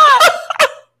looking.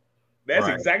 That's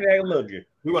right. Exactly how he looking.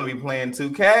 We want to be playing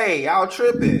 2K. Y'all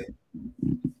tripping.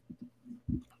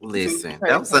 Listen,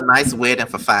 that was a nice wedding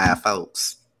for 5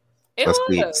 folks. It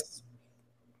was.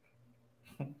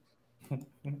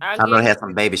 I know they had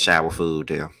some baby shower food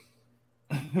there.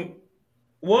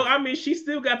 Well, I mean, she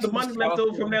still got the money left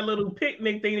over from that little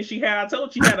picnic thing that she had. I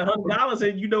told you she had $100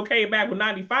 and came back with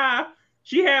 $95.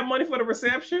 She had money for the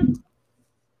reception.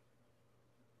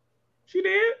 She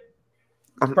did.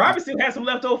 Probably still had some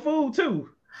leftover food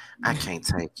too. I can't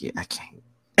take it. I can't.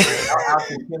 Out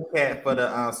to Kim Cat for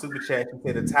the super chat. She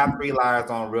said the top 3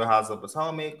 liars on Real House of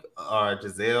Potomac are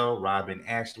Giselle, Robin,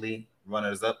 Ashley.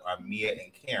 Runners up are Mia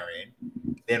and Karen.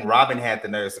 Then Robin had the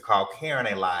nerves to call Karen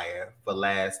a liar for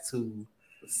last 2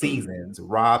 seasons.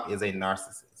 Rob is a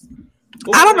narcissist.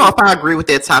 I don't know if I agree with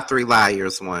that top 3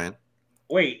 liars one.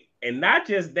 Wait, and not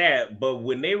just that, but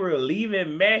when they were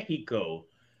leaving Mexico,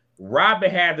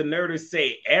 Robin had the nerve to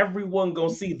say everyone gonna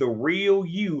see the real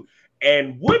you.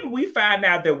 And wouldn't we find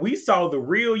out that we saw the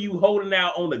real you holding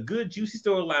out on a good juicy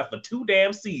storyline for 2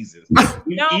 damn seasons?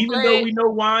 Even though we know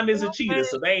Juan is a cheater,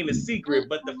 so they ain't a secret.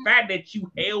 But the fact that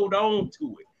you held on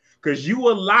to it, because you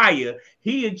a liar,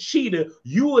 he a cheater,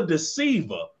 you a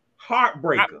deceiver,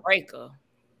 heartbreaker.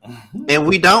 And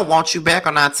we don't want you back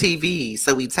on our TV,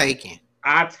 so we taking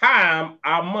our time,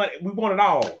 our money. We want it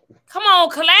all. Come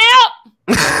on, Cloud.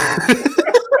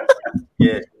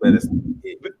 Yeah, let us.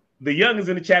 The youngins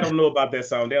in the chat don't know about that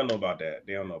song. They don't know about that.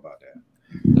 Ain't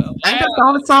that the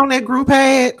only song that group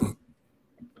had?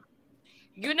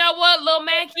 You know what, Lil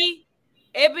Mackie?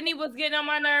 Ebony was getting on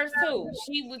my nerves too.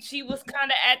 She was kind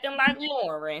of acting like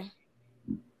Lauren.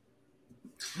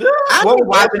 I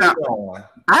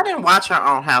didn't watch her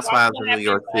on Housewives of New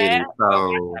York City,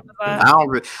 so I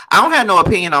don't have no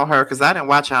opinion on her because I didn't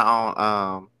watch her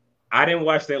on I didn't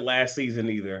watch that last season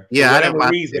either. Yeah, for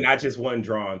whatever reason, I just wasn't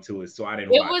drawn to it, so I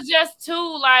didn't. It was just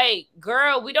too like,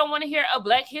 girl, we don't want to hear a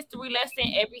Black History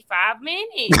lesson every 5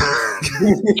 minutes.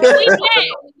 You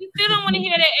still don't want to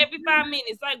hear that every 5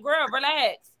 minutes. Like, girl,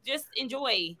 relax, just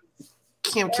enjoy.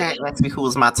 Kim can't ask me who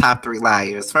was my top 3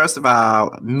 liars. First of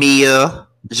all, Mia,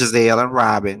 Giselle, and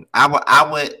Robin. I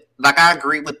would. Like, I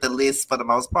agree with the list for the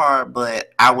most part,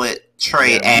 but I would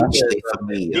trade Ashley for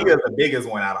Mia. Mia's the biggest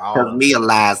one out of all. Because Mia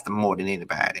lies more than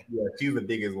anybody. Yeah, she's the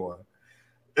biggest one.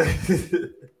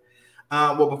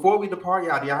 Well, before we depart,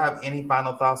 y'all, do y'all have any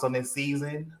final thoughts on this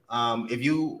season?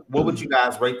 What would you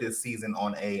guys rate this season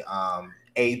on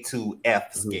A to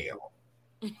F scale?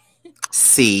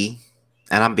 C,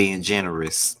 and I'm being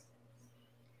generous.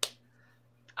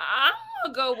 I'm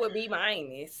gonna go with B-.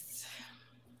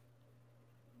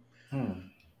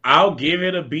 I'll give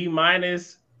it a B-,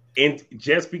 and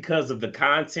just because of the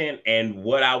content and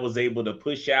what I was able to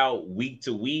push out week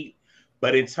to week.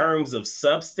 But in terms of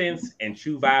substance and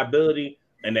true viability,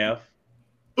 an F.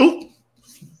 Ooh.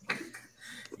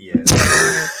 Yeah.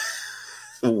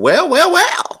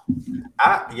 Well.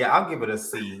 I'll give it a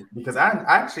C because I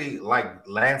actually like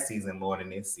last season more than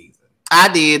this season. I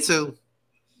did too.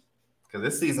 Because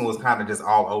this season was kind of just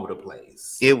all over the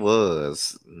place. It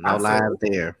was. No lies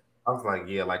there. I was like,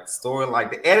 yeah, like the story,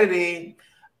 like the editing.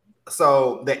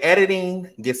 So the editing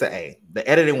gets an A. The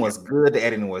editing was good. The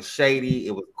editing was shady.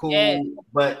 It was cool. Yeah.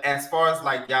 But as far as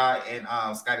like y'all and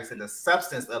Scotty said, the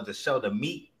substance of the show, the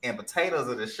meat and potatoes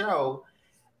of the show,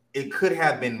 it could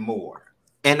have been more.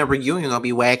 And the reunion gonna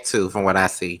be whack too, from what I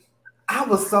see. I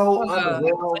was so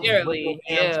underwhelmed with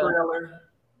the trailer.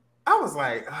 I was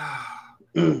like, I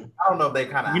don't know if they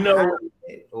kind of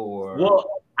it or. Well,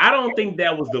 I don't think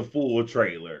that was the full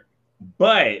trailer,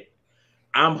 but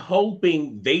I'm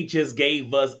hoping they just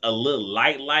gave us a little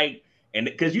light, and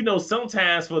because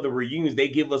sometimes for the reunions they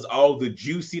give us all the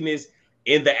juiciness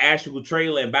in the actual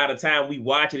trailer, and by the time we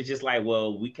watch it, it's just like,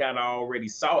 well, we kind of already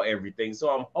saw everything. So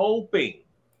I'm hoping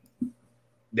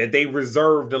that they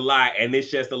reserved a lot, and it's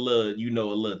just a little,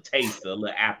 a little taste, a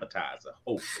little appetizer.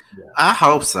 Hopefully. Yeah. I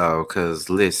hope so, because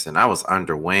listen, I was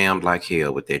underwhelmed like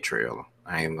hell with that trailer.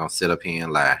 I ain't gonna sit up here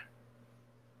and lie.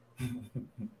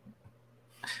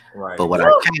 Right. But what I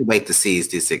can't wait to see is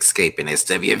this Escaping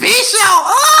SWV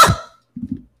show.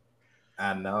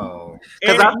 I know.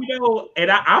 And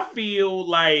I feel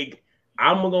like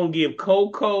I'm gonna give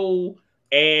Coco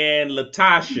and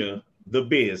Latasha the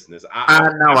business. I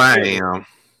know I am.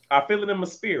 I feel it in my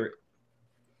spirit.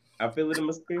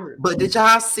 But did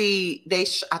y'all see?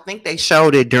 I think they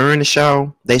showed it during the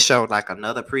show. They showed like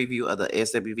another preview of the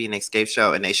SWV and Escape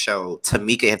show, and they showed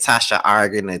Tamika and Tasha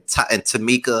arguing, and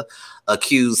Tamika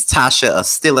accused Tasha of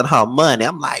stealing her money.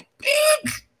 I'm like,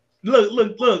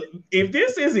 look! If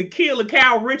this isn't Killer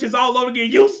Cow Riches all over again,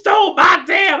 you stole my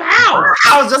damn house.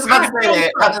 I was just about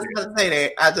to say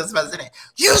that.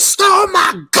 You stole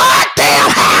my goddamn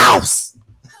house.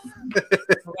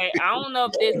 Okay, I don't know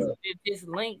if this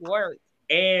link works.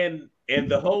 And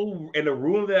the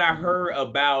room that I heard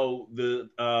about the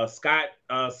Scott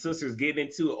sisters getting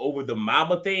into over the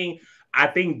mama thing, I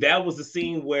think that was the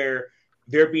scene where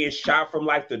they're being shot from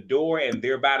like the door and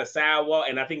they're by the sidewalk.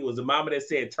 And I think it was the mama that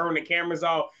said, "Turn the cameras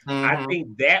off." Mm-hmm. I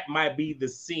think that might be the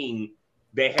scene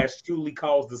that has truly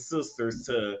caused the sisters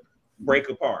to break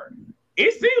apart.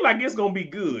 It seems like it's gonna be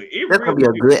good. It's gonna be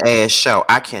a good ass show.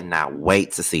 I cannot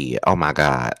wait to see it. Oh my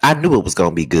god, I knew it was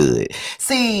gonna be good.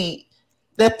 See,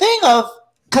 the thing of,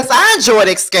 because I enjoyed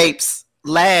Escape's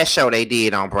last show they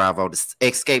did on Bravo, the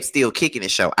Escape Still Kicking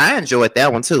It show. I enjoyed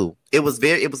that one too. It was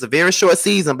a very short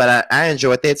season, but I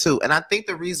enjoyed that too. And I think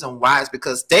the reason why is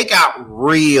because they got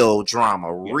real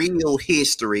drama, real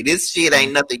history. This shit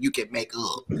ain't nothing you can make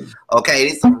up. Okay,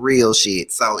 it's some real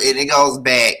shit. So it goes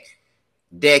back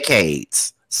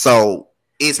decades, so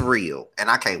it's real, and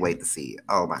I can't wait to see it.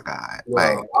 Oh my god!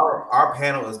 Well, our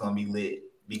panel is gonna be lit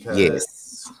because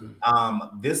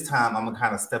this time I'm gonna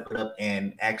kind of step it up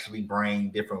and actually bring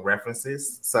different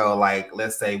references. So, like,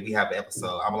 let's say we have an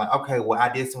episode. I'm like, okay, well, I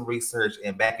did some research,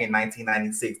 and back in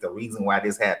 1996, the reason why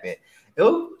this happened,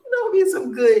 it'll be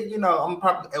some good. I'm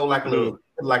probably like a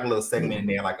little segment in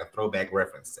there, like a throwback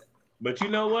reference. But you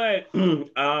know what?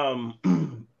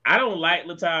 I don't like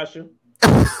Latasha.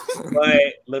 But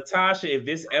Latasha, if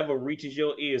this ever reaches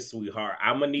your ears, sweetheart,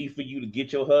 I'm gonna need for you to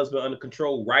get your husband under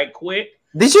control right quick.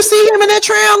 Did you see him in that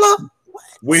trailer?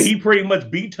 When he pretty much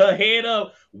beat her head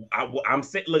up. I'm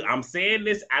saying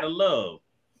this out of love,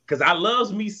 because I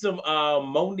loves me some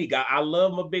Monique. I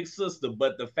love my big sister,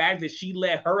 but the fact that she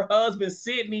let her husband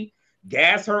Sydney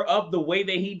gas her up the way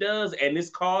that he does, and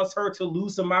this caused her to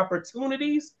lose some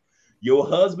opportunities. Your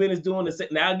husband is doing the same.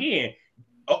 Now again,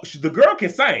 the girl can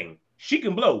sing. She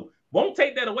can blow. Won't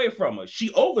take that away from her.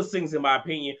 She over-sings, in my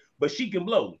opinion, but she can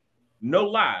blow. No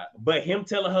lie. But him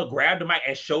telling her, grab the mic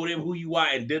and show them who you are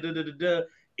and da-da-da-da-da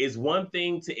is one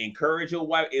thing to encourage your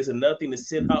wife, is another thing to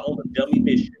send her on a dummy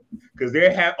mission. Because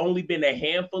there have only been a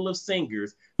handful of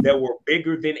singers that were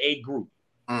bigger than a group.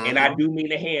 And I do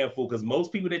mean a handful, because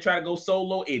most people that try to go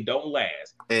solo, it don't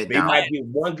last. They might get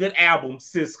one good album,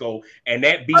 Cisco, and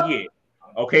that be it.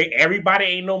 Okay, everybody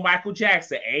ain't no Michael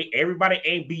Jackson. Everybody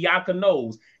ain't Bianca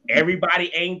Knowles.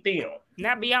 Everybody ain't them.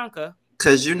 Not Bianca.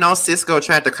 Because Cisco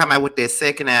tried to come out with that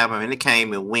second album and it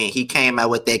came and went. He came out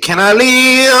with that, can I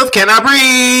live? Can I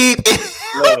breathe?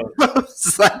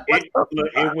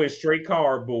 It went straight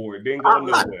cardboard. Didn't go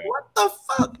nowhere. Like, what the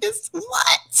fuck is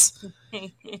what?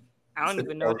 I don't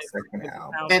even know.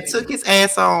 And took his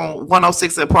ass on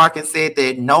 106 in Park and said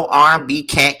that no R&B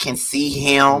cat can see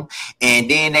him. And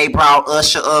then they brought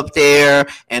Usher up there,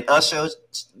 and Usher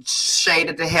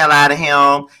shaded the hell out of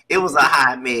him. It was a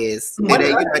hot mess. And at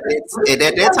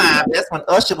that time, that's when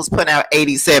Usher was putting out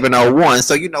 8701.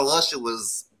 So Usher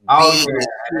was yes.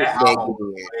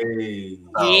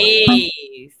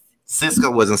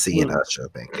 Cisco wasn't seeing Usher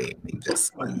back then. He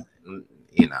just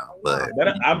but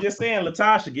I'm just saying,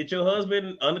 Latasha, get your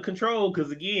husband under control,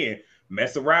 because again,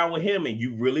 mess around with him and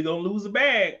you really gonna lose a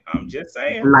bag. I'm just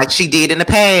saying, like she did in the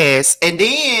past. And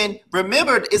then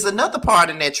remember, is another part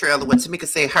in that trailer where Tamika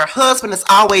said her husband is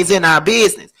always in our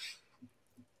business.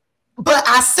 But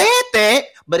I said that,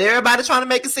 but everybody trying to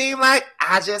make it seem like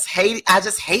I just hate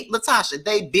Latasha.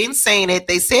 They've been saying it.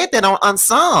 They said that on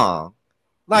Unsung.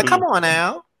 Like, come on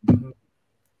now.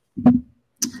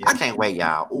 I can't wait,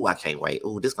 y'all. Ooh, I can't wait.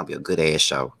 Ooh, this is gonna be a good ass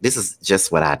show. This is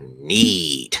just what I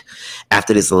need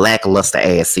after this lackluster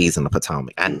ass season of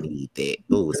Potomac. I need that.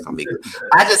 Ooh, it's gonna be good.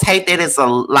 I just hate that it's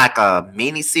like a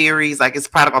mini series. Like, it's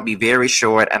probably gonna be very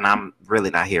short, and I'm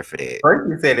really not here for that. First,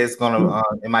 you said it's gonna.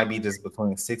 It might be just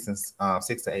between 6 to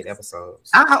 8 episodes.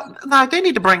 Like, they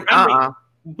need to bring.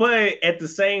 But at the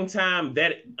same time,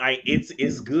 that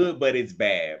it's good, but it's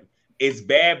bad. It's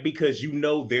bad because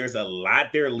there's a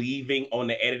lot they're leaving on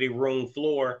the editing room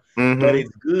floor, but it's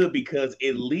good because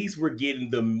at least we're getting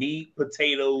the meat,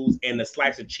 potatoes, and the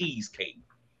slice of cheesecake.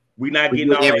 We're not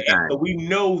getting all that. So we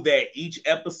know that each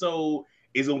episode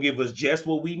is gonna give us just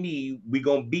what we need. We're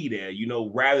gonna be there,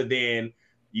 rather than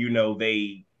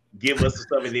they give us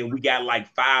stuff and then we got like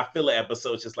 5 filler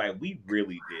episodes. Just like, we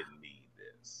really didn't need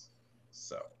this.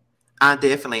 So. I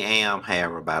definitely am,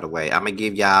 Hara, by the way. I'm going to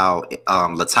give y'all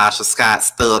Latasha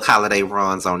Scott's Thug Holiday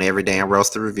runs on every damn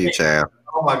roaster review, child.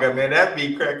 Oh my God, man, that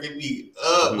be cracking me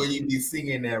up when you be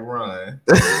singing that run.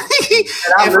 The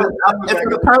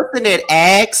person that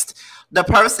asked, the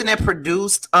person that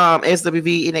produced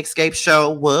SWV in Escape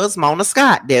Show was Mona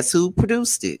Scott. That's who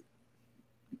produced it.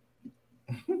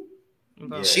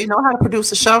 Yeah. She know how to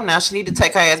produce a show now. She need to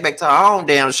take her ass back to her own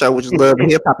damn show, which is Love and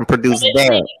Hip Hop, and produce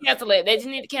that. They just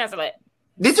need to cancel it.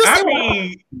 Did you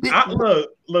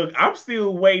look, I'm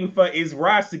still waiting for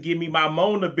Ross to give me my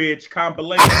Mona bitch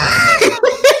compilation.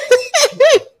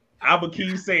 I will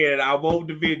keep saying it. I want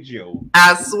the video.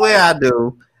 I swear I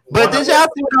do. But did y'all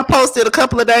see what I posted a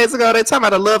couple of days ago? They talking about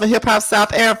the Love and Hip Hop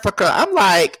South Africa. I'm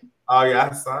like, oh yeah,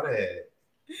 I saw that.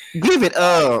 Give it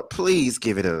up, please.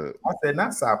 Give it up. I said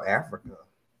not South Africa.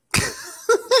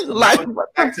 Like,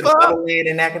 back to the motherland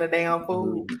and knacking the damn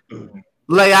food.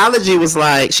 Layology was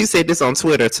like, she said this on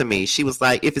Twitter to me. She was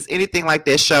like, if it's anything like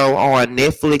that show on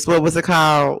Netflix, what was it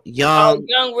called? Young,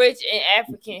 Rich, and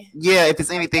African. Yeah, if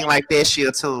it's anything like that,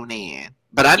 she'll tune in.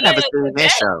 But I never seen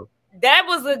that show. That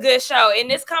was a good show,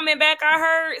 and it's coming back, I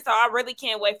heard. So I really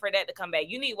can't wait for that to come back.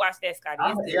 You need to watch that, Scotty.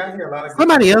 I hear a lot of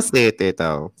somebody else said that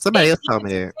though. Somebody else told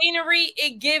me that. Scenery,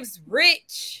 it gives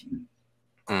rich.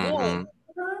 Mm-hmm.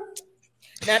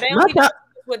 Now they don't do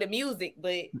for the music,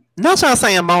 but not y'all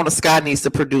saying Mona Scott needs to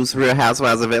produce Real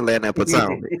Housewives of Atlanta and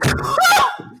Potomac.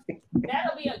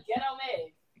 That'll be a ghetto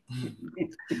man.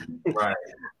 Right.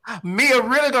 Mia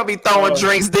really gonna be throwing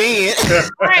drinks then.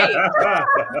 Right.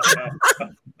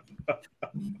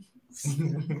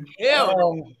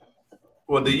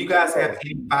 Well, do you guys have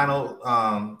any final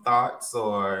thoughts,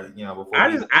 or before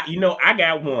I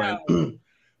got one.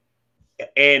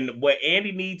 And what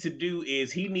Andy needs to do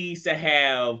is he needs to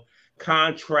have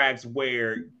contracts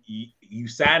where you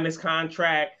sign this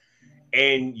contract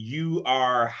and you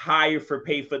are hired for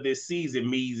pay for this season,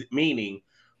 meaning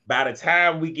by the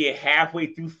time we get halfway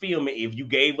through filming, if you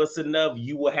gave us enough,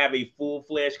 you will have a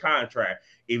full-fledged contract.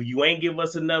 If you ain't give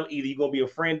us enough, either you're gonna be a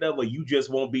friend of or you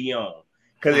just won't be on.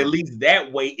 Because at least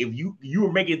that way, if you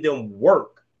are making them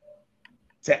work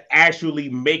to actually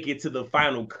make it to the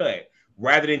final cut.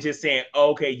 rather than just saying,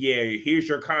 okay, yeah, here's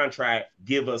your contract,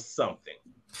 give us something.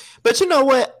 But you know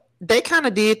what? They kind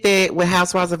of did that with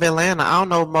Housewives of Atlanta. I don't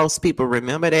know if most people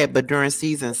remember that, but during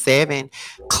season 7,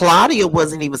 Claudia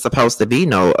wasn't even supposed to be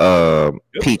no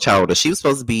peach holder. She was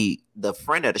supposed to be the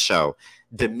friend of the show.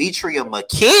 Demetria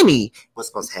McKinney was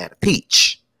supposed to have a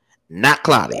peach, not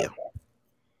Claudia.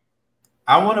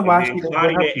 I wonder why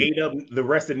Claudia ate up the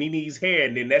rest of Nene's hair,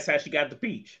 and then that's how she got the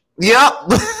peach. Yep.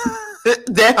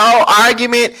 That whole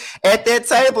argument at that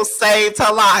table saved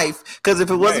her life. Because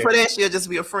if it wasn't for that, she'll just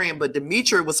be a friend. But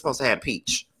Demetria was supposed to have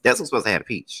peach. That's what's supposed to have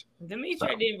peach.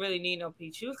 Demetria didn't really need no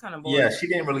peach. She was kind of bored. Yeah, she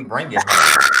didn't really bring it.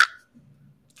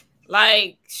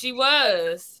 Like she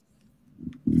was.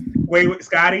 Wait,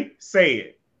 Scotty, say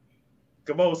it.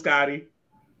 Come on, Scotty.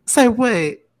 Say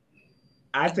what?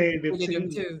 I dated him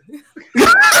too.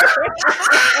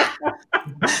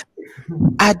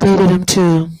 I dated him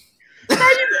too.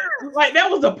 Like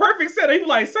that was a perfect setup. He was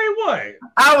like, say what?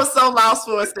 I was so lost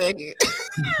for a second.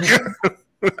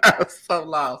 I was so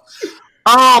lost.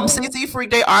 CC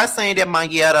Freak, they are saying that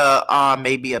Monyetta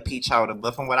may be a peach holder,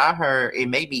 but from what I heard, it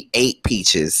may be 8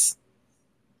 peaches.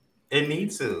 It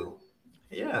needs to.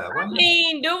 Yeah. I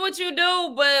mean, do what you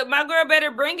do, but my girl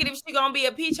better bring it if she gonna be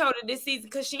a peach holder this season,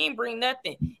 because she ain't bring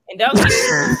nothing. And don't get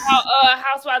about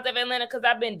Housewives of Atlanta, because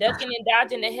I've been ducking and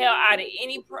dodging the hell out of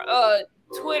any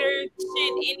Twitter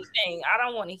shit, anything. I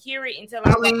don't want to hear it until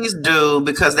Please do,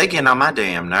 because they getting on my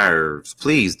damn nerves.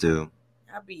 Please do.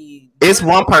 It's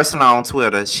one person on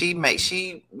Twitter. She makes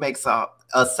a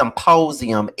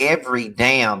symposium every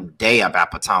damn day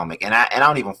about Potomac, and I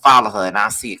don't even follow her, and I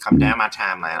see it come down my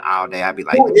timeline all day. I'd be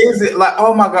like, who is it? Like,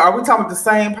 oh my god, are we talking about the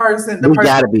same person? The person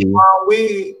gotta be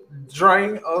with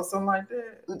Dre or something like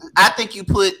that. I think you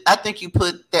put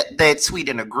that tweet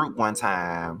in a group one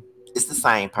time. It's the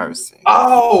same person.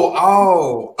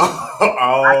 Oh.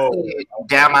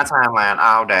 Down my timeline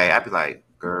all day. I'd be like,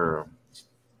 girl.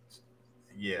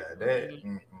 Yeah,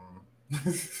 that.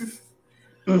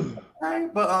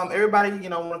 Right, but everybody,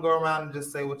 want to go around and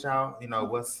just say what y'all,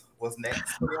 what's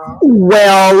next for y'all.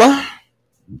 Well,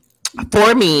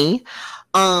 for me,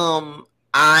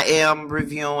 I am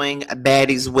reviewing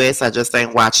Baddies West. I just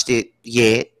ain't watched it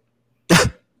yet.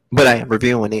 But I am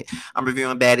reviewing it. I'm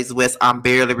reviewing Baddies West. I'm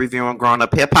barely reviewing Grown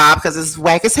Up Hip Hop because it's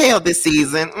whack as hell this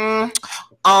season.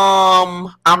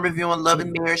 I'm reviewing Love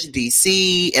and Marriage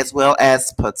DC as well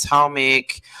as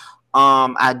Potomac.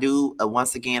 I do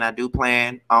once again I do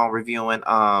plan on reviewing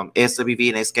SWV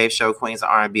and Escape Show Queens of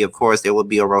R&B. Of course, there will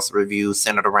be a roster review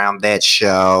centered around that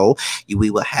show.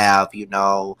 We will have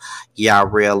Yarel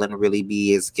and Really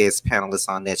B as guest panelists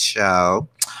on that show.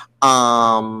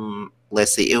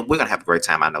 Let's see. We're gonna have a great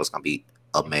time. I know it's gonna be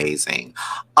amazing.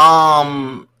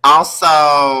 Also,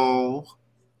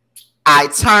 I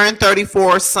turned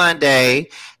 34 Sunday,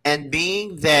 and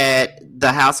being that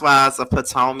the Housewives of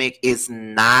Potomac is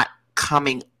not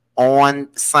coming on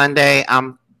Sunday,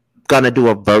 I'm gonna do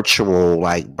a virtual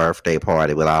birthday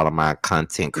party with all of my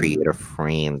content creator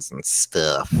friends and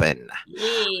stuff, and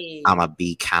I'm gonna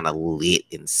be kind of lit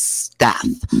and stuff.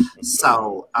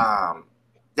 So,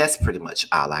 that's pretty much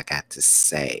all I got to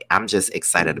say. I'm just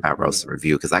excited about Roast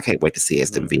Review because I can't wait to see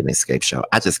SWV and Escape Show.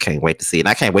 I just can't wait to see it. And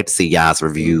I can't wait to see y'all's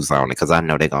reviews on it because I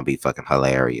know they're going to be fucking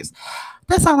hilarious.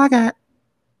 That's all I got.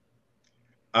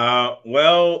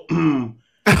 Well,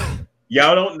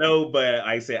 y'all don't know, but like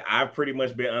I said, I've pretty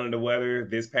much been under the weather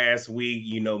this past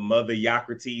week. Mother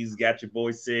Yocrates got your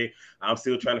boy sick. I'm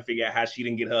still trying to figure out how she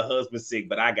didn't get her husband sick,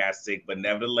 but I got sick. But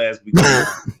nevertheless, we can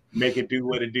make it do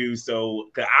what it do. So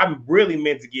I'm really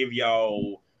meant to give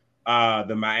y'all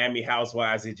the Miami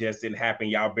Housewives. It just didn't happen.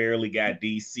 Y'all barely got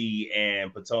DC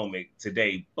and Potomac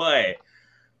today, but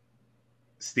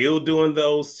still doing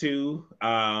those two.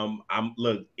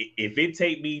 Look, if it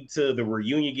take me to the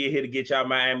reunion get here to get y'all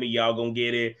Miami, y'all gonna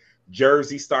get it.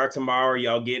 Jersey start tomorrow,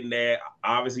 y'all getting that.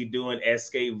 Obviously doing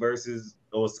Escape and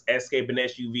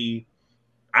SUV.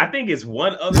 I think it's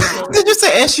one other show. Did you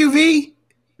say SUV?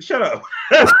 Shut up.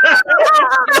 Leave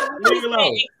it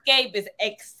alone. Escape is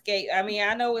escape. I mean,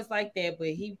 I know it's like that, but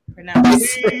he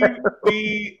pronounced it. Leave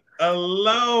me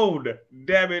alone,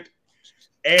 damn it.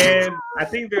 And I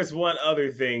think there's one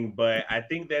other thing, but I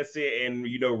think that's it. And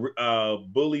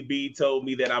Bully B told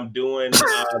me that I'm doing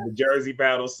the Jersey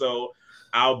battle, so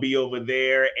I'll be over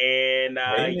there. And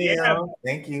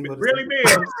thank you. Really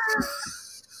big.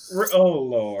 Oh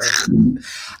Lord,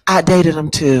 I dated him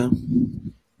too.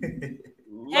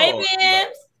 Hey, man.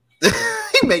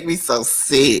 He make me so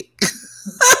sick.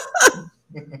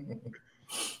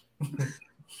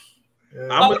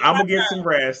 I'm gonna get some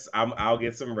rest. I'll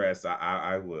get some rest.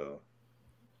 I will.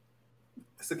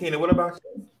 Sakina, what about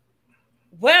you?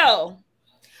 Well,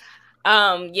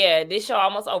 yeah, this show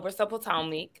almost over. So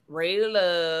Potomac, Ready to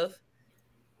Love,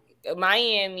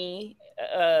 Miami.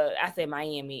 I said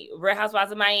Miami, Real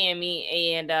Housewives of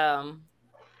Miami, and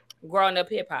Growing Up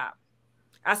Hip Hop.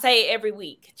 I say it every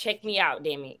week. Check me out,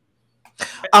 damn it.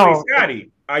 Oh,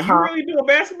 Scotty, are you really doing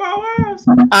Basketball Wives?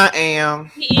 I am.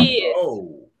 He is.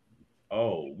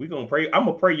 Oh, we're gonna pray. I'm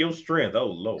gonna pray your strength. Oh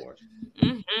Lord.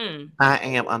 Mm-hmm. I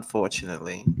am,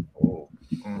 unfortunately. Oh,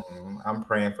 I'm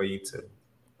praying for you too.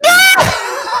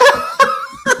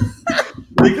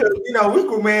 Because we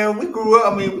grew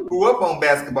up. I mean, we grew up on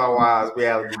Basketball Wives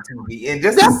reality TV, and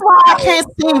just that's why I can't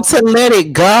seem to let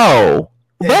it go.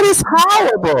 That is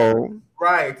horrible.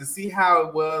 Right, to see how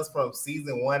it was from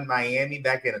season 1 Miami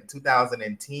back in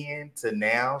 2010 to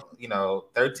now,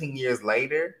 13 years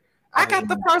later. I got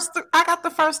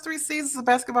the first 3 seasons of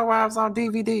Basketball Wives on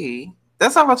DVD.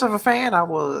 That's how much of a fan I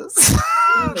was.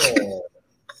 Yeah.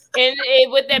 And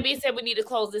with that being said, we need to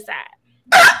close this out.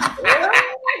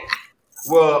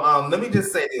 Well, let me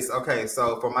just say this. Okay,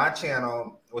 so for my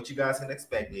channel, what you guys can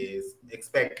expect is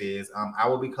I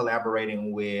will be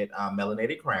collaborating with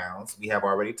Melanated Crowns. We have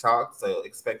already talked, so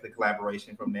expect the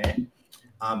collaboration from that.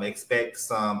 Expect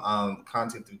some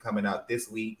content to be coming out this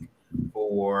week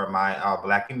for my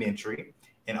Blackumentary.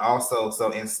 And also,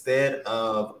 so instead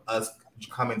of us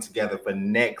coming together for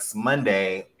next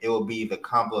Monday, it will be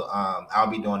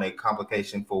I'll be doing a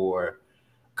compilation for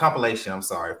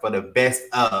the best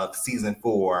of season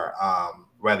 4,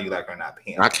 Whether You Like It or Not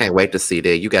panel. I can't wait to see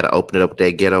that. You got to open it up with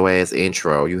that ghetto ass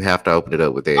intro. You have to open it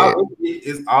up with that. Oh,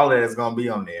 it's all that is going to be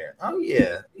on there. Oh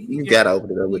yeah, you got to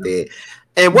open it up with that.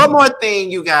 And one more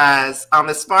thing, you guys,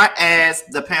 as far as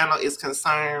the panel is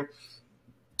concerned,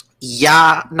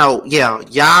 y'all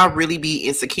really be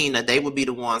in Sakina. They would be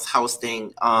the ones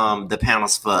hosting the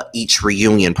panels for each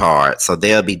reunion part, so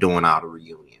they'll be doing all the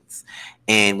reunions.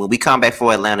 And when we come back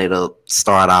for Atlanta, it'll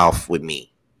start off with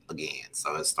me again.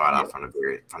 So it'll start off from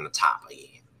the top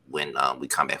again when we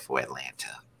come back for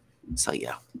Atlanta. So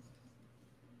yeah.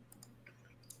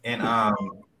 And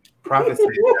Prophet said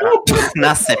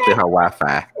not simply her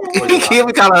Wi-Fi. Can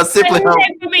we call her simply her?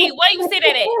 For me, where you see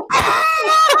that at?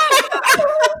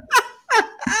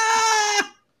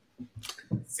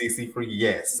 CC free,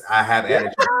 yes, I have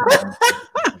added.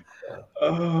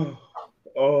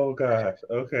 Oh gosh.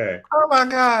 Okay. Oh my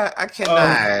God. I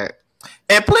cannot.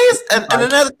 And please, and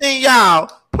another thing,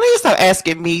 y'all, please stop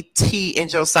asking me, T and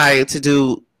Josiah, to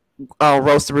do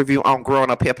roaster review on Growing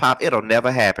Up Hip Hop. It'll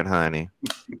never happen, honey.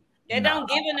 They don't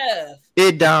give enough.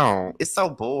 It don't. It's so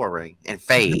boring and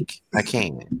fake. I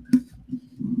can't.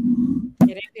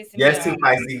 Yes, too,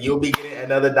 Pisces. You'll be getting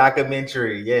another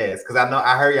documentary. Yes, because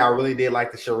I heard y'all really did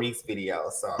like the Sharice video.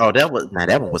 So that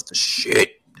one was the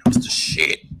shit. That was the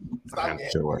shit.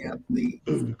 Sure.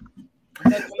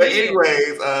 But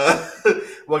anyways,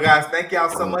 well, guys, thank y'all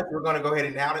so much. We're gonna go ahead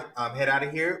and head out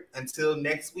of here until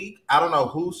next week. I don't know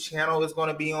whose channel is going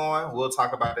to be on. We'll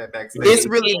talk about that backstage. It's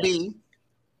really me.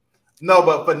 No,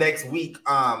 but for next week,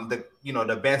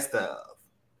 the best of.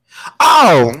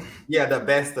 Oh, yeah, the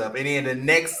best of, and then the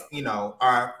next,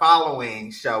 our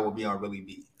following show will be on Really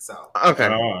B. So okay,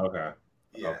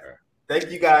 yeah. Okay. Thank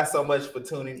you guys so much for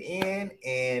tuning in,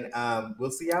 and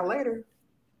we'll see y'all later.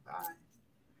 Bye.